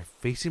standing there,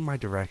 facing my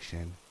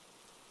direction.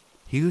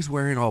 He was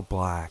wearing all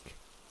black,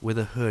 with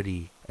a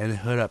hoodie and the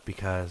hood up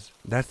because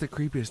that's the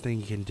creepiest thing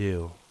you can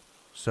do.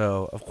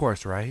 So, of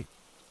course, right?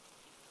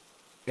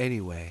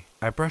 Anyway,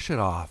 I brush it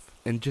off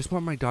and just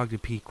want my dog to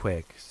pee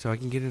quick so I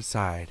can get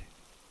inside.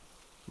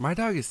 My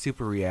dog is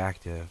super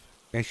reactive,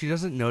 and she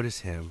doesn't notice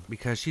him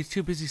because she's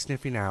too busy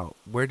sniffing out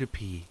where to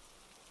pee.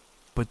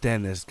 But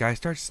then this guy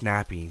starts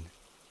snapping,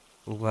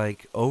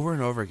 like over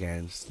and over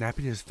again,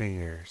 snapping his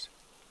fingers.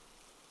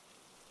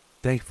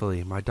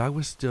 Thankfully, my dog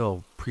was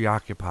still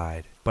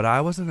preoccupied, but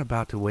I wasn't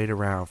about to wait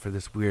around for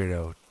this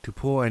weirdo to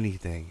pull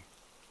anything.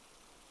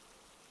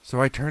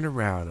 So I turned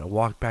around and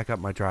walked back up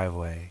my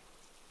driveway.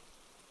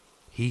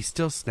 He's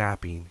still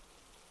snapping,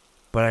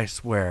 but I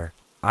swear,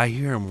 I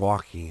hear him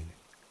walking.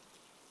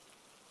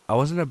 I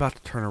wasn't about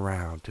to turn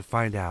around to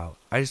find out.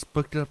 I just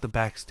booked it up the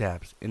back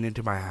steps and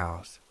into my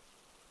house.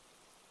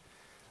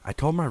 I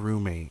told my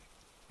roommate,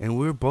 and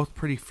we were both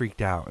pretty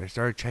freaked out and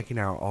started checking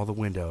out all the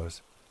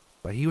windows,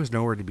 but he was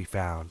nowhere to be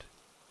found.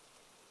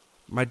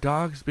 My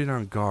dog's been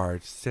on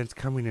guard since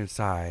coming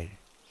inside.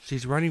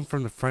 She's running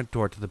from the front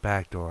door to the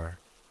back door.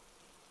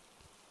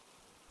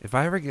 If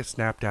I ever get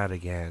snapped out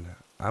again,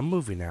 I'm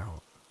moving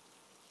out.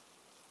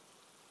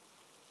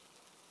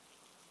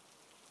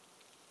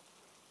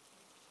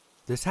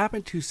 This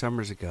happened 2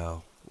 summers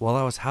ago. While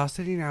I was house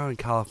sitting out in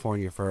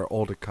California for an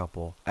older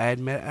couple, I had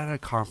met at a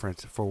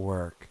conference for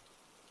work.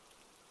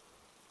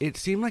 It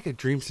seemed like a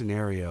dream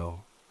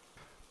scenario.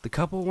 The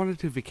couple wanted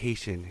to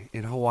vacation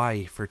in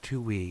Hawaii for 2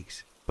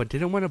 weeks, but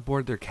didn't want to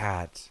board their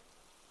cats.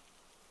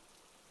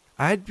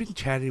 I had been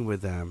chatting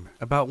with them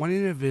about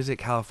wanting to visit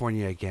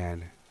California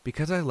again,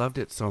 because I loved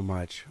it so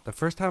much the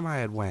first time I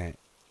had went.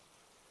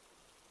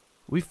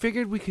 We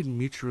figured we could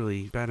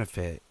mutually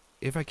benefit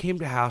if I came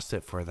to house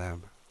sit for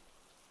them.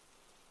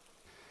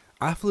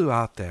 I flew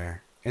out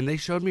there, and they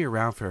showed me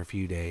around for a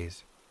few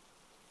days.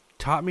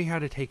 Taught me how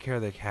to take care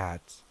of the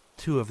cats,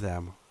 2 of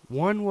them.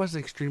 One was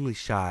extremely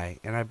shy,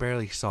 and I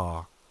barely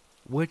saw,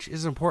 which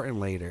is important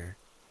later.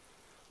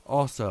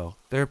 Also,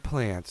 their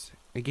plants,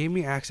 and gave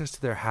me access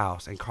to their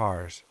house and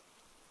cars.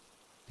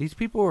 These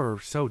people were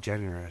so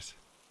generous.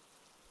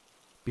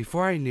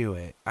 Before I knew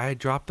it, I had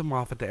dropped them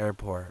off at the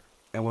airport,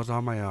 and was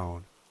on my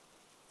own.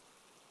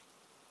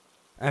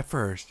 At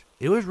first,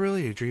 it was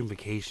really a dream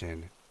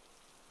vacation.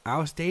 I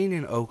was staying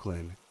in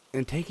Oakland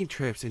and taking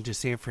trips into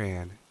San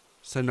Fran,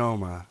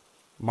 Sonoma,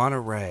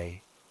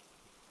 Monterey.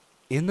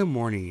 In the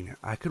morning,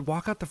 I could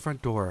walk out the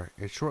front door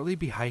and shortly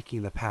be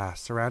hiking the path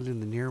surrounding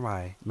the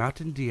nearby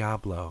Mountain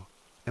Diablo,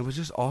 and was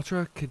just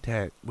ultra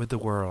content with the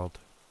world.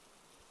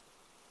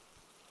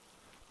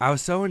 I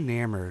was so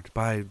enamored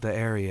by the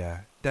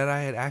area that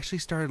I had actually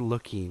started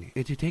looking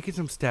into taking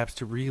some steps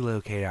to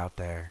relocate out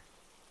there.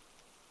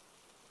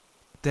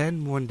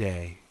 Then one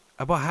day,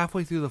 about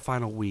halfway through the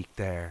final week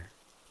there,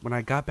 when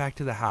I got back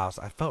to the house,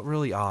 I felt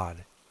really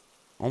odd,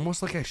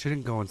 almost like I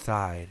shouldn't go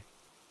inside.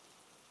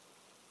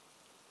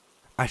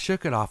 I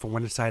shook it off and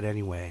went inside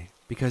anyway,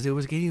 because it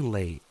was getting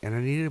late and I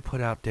needed to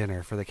put out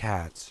dinner for the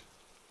cats.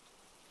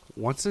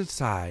 Once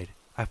inside,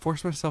 I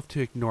forced myself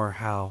to ignore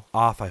how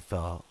off I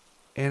felt,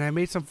 and I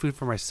made some food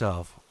for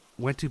myself,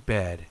 went to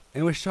bed,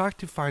 and was shocked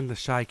to find the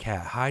shy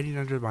cat hiding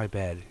under my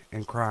bed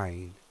and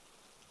crying.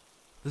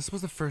 This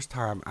was the first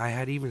time I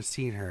had even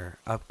seen her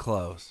up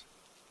close.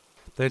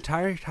 The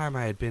entire time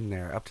I had been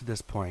there up to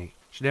this point,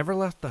 she never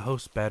left the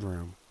host's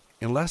bedroom,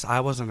 unless I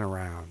wasn't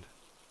around.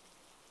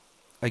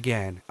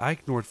 Again, I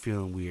ignored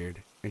feeling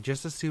weird, and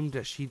just assumed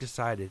that she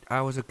decided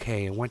I was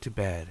okay and went to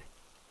bed.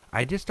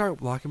 I did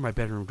start locking my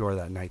bedroom door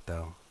that night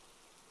though.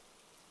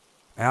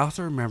 I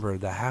also remember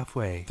that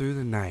halfway through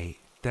the night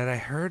that I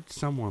heard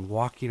someone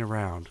walking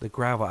around the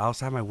gravel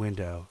outside my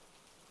window.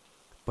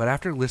 But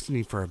after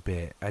listening for a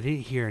bit, I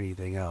didn't hear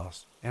anything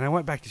else, and I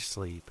went back to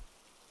sleep.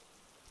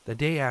 The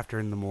day after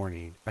in the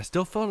morning, I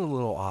still felt a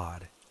little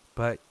odd,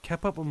 but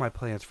kept up with my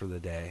plans for the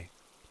day.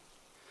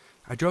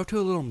 I drove to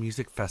a little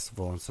music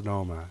festival in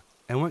Sonoma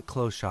and went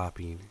clothes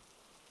shopping,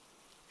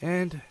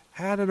 and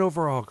had an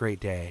overall great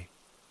day.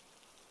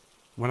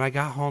 When I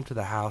got home to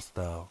the house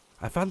though,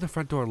 I found the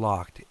front door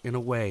locked in a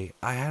way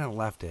I hadn't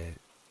left it.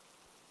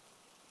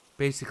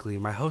 Basically,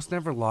 my host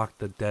never locked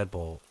the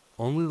deadbolt,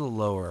 only the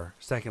lower,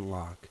 second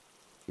lock,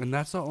 and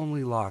that's the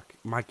only lock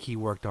my key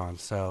worked on,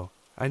 so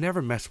I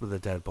never messed with the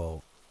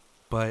deadbolt,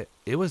 but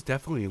it was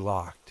definitely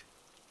locked.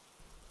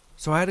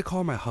 So I had to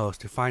call my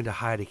host to find a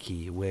hide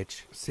key,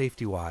 which,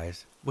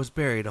 safety-wise, was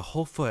buried a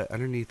whole foot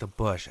underneath a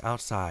bush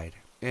outside,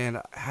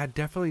 and had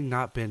definitely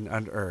not been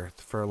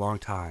unearthed for a long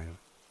time.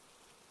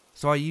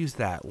 So I used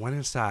that, went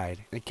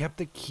inside, and kept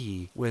the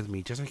key with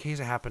me just in case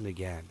it happened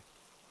again.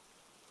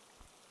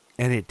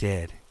 And it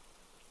did.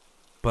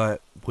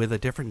 But with a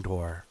different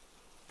door.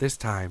 This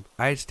time,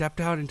 I had stepped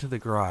out into the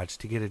garage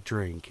to get a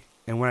drink,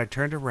 and when I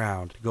turned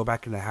around to go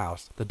back in the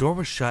house, the door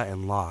was shut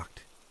and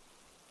locked.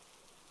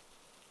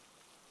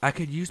 I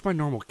could use my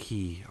normal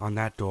key on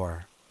that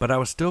door, but I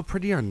was still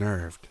pretty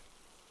unnerved.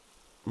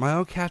 My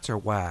own cats are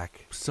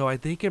whack, so I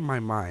think in my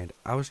mind,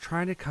 I was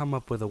trying to come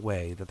up with a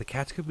way that the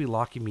cats could be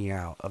locking me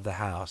out of the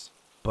house,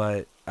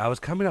 but I was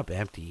coming up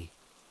empty.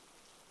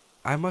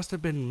 I must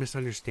have been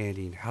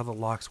misunderstanding how the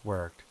locks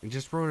worked and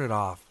just wrote it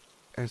off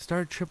and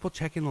started triple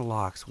checking the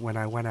locks when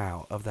I went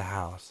out of the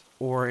house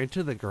or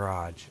into the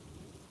garage.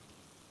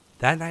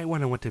 That night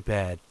when I went to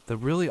bed, the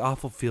really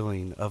awful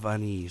feeling of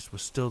unease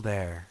was still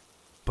there,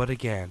 but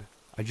again,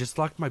 I just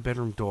locked my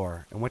bedroom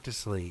door and went to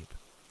sleep.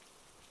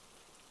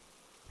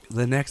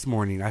 The next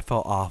morning I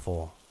felt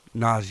awful,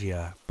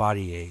 nausea,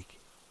 body ache.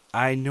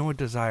 I had no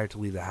desire to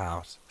leave the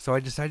house, so I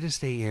decided to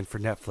stay in for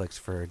Netflix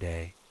for a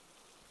day.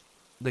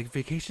 The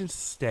vacation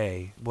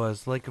stay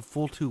was like a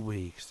full 2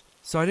 weeks,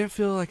 so I didn't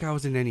feel like I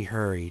was in any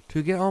hurry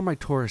to get all my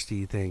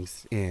touristy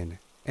things in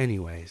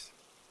anyways.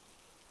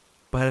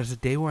 But as the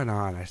day went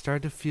on, I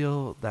started to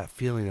feel that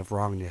feeling of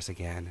wrongness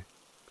again,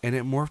 and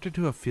it morphed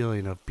into a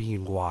feeling of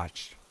being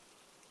watched.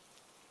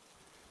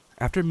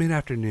 After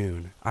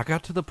mid-afternoon, I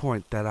got to the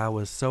point that I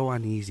was so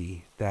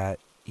uneasy that,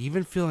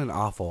 even feeling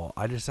awful,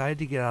 I decided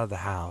to get out of the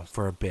house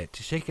for a bit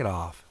to shake it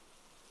off.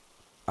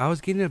 I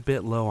was getting a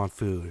bit low on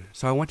food,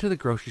 so I went to the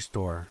grocery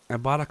store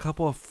and bought a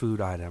couple of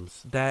food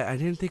items that I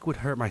didn't think would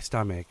hurt my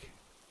stomach.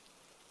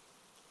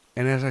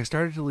 And as I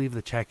started to leave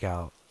the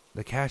checkout,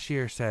 the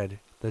cashier said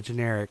the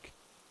generic,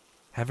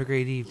 "Have a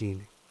great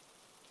evening."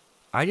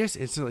 I just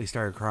instantly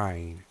started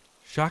crying,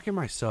 shocking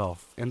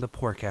myself and the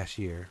poor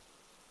cashier,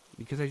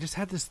 because I just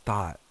had this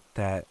thought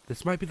that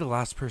this might be the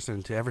last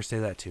person to ever say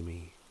that to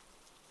me.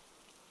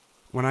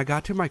 When I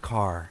got to my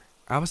car,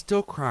 I was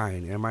still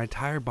crying and my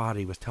entire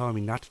body was telling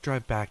me not to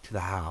drive back to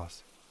the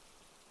house.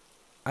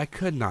 I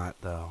could not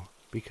though,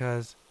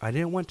 because I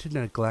didn't want to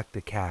neglect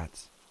the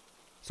cats.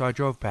 So I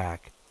drove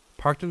back,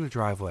 parked in the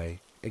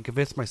driveway, and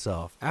convinced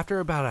myself, after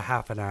about a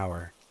half an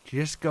hour, to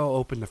just go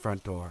open the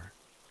front door.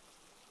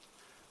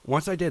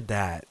 Once I did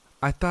that,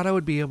 I thought I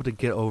would be able to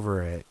get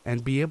over it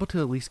and be able to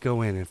at least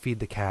go in and feed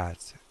the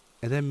cats,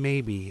 and then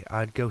maybe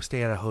I'd go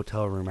stay at a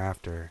hotel room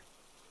after.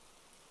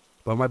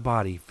 But my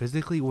body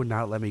physically would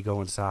not let me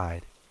go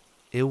inside.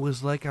 It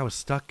was like I was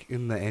stuck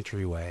in the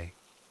entryway.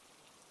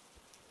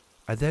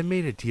 I then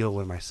made a deal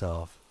with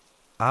myself.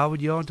 I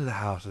would yell into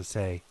the house and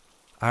say,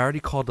 I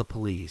already called the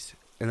police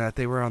and that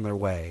they were on their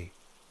way.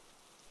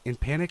 In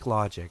panic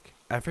logic,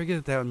 I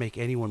figured that would make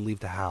anyone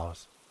leave the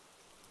house.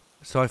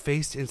 So I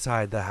faced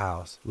inside the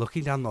house,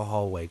 looking down the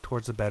hallway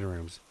towards the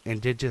bedrooms,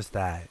 and did just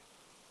that.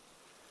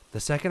 The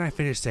second I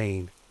finished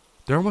saying,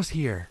 "They're almost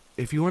here.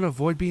 If you want to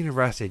avoid being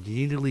arrested, you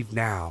need to leave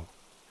now,"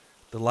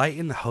 the light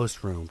in the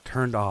host room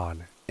turned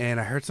on, and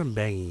I heard some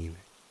banging.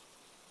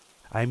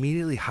 I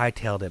immediately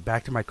hightailed it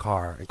back to my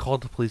car and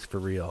called the police for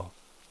real.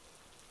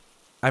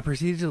 I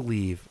proceeded to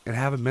leave and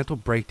have a mental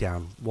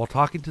breakdown while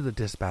talking to the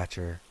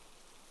dispatcher.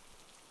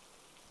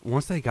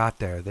 Once they got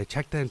there, they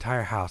checked the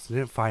entire house and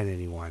didn't find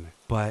anyone,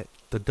 but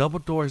the double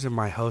doors in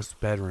my host's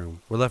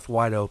bedroom were left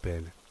wide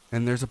open,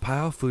 and there's a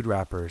pile of food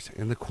wrappers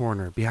in the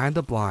corner behind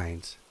the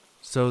blinds,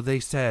 so they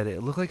said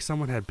it looked like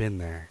someone had been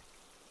there.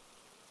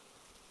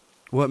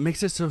 What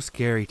makes it so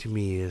scary to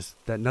me is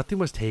that nothing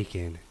was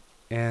taken,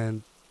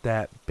 and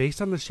that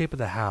based on the shape of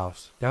the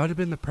house, that would have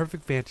been the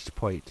perfect vantage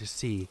point to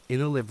see in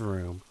the living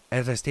room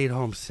as I stayed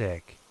home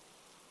sick.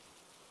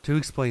 To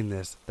explain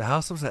this, the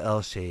house was an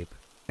L shape,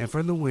 and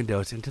from the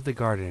windows into the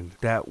garden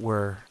that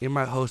were in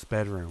my host's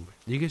bedroom,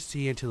 you could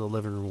see into the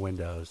living room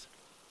windows.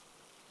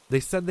 They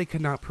said they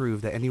could not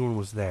prove that anyone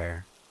was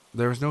there.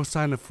 There was no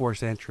sign of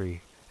forced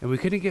entry, and we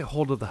couldn't get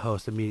hold of the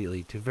host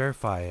immediately to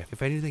verify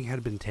if anything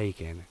had been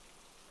taken.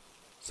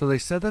 So they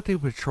said that they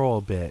would patrol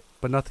a bit,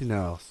 but nothing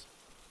else.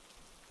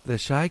 The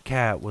shy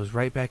cat was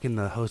right back in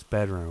the host's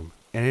bedroom,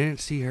 and I didn't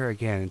see her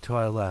again until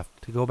I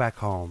left to go back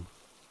home.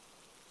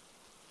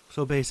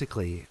 So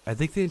basically, I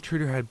think the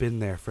intruder had been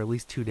there for at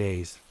least 2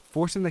 days,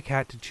 forcing the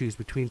cat to choose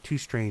between two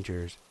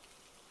strangers,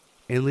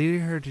 and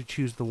leading her to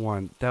choose the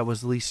one that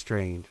was least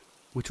strange,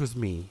 which was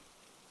me.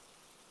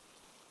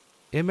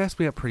 It messed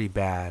me up pretty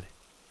bad,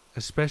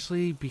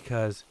 especially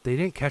because they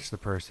didn't catch the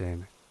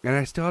person, and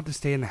I still had to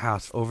stay in the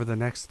house over the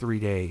next 3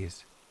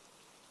 days.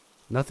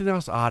 Nothing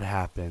else odd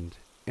happened,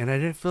 and I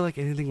didn't feel like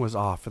anything was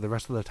off for the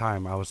rest of the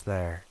time I was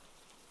there.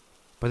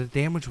 But the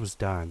damage was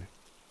done.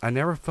 I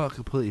never felt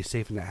completely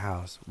safe in that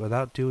house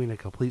without doing a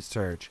complete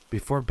search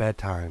before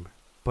bedtime,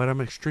 but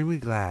I'm extremely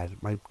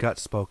glad my gut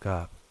spoke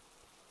up.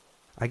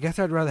 I guess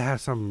I'd rather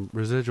have some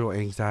residual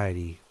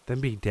anxiety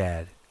than be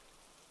dead.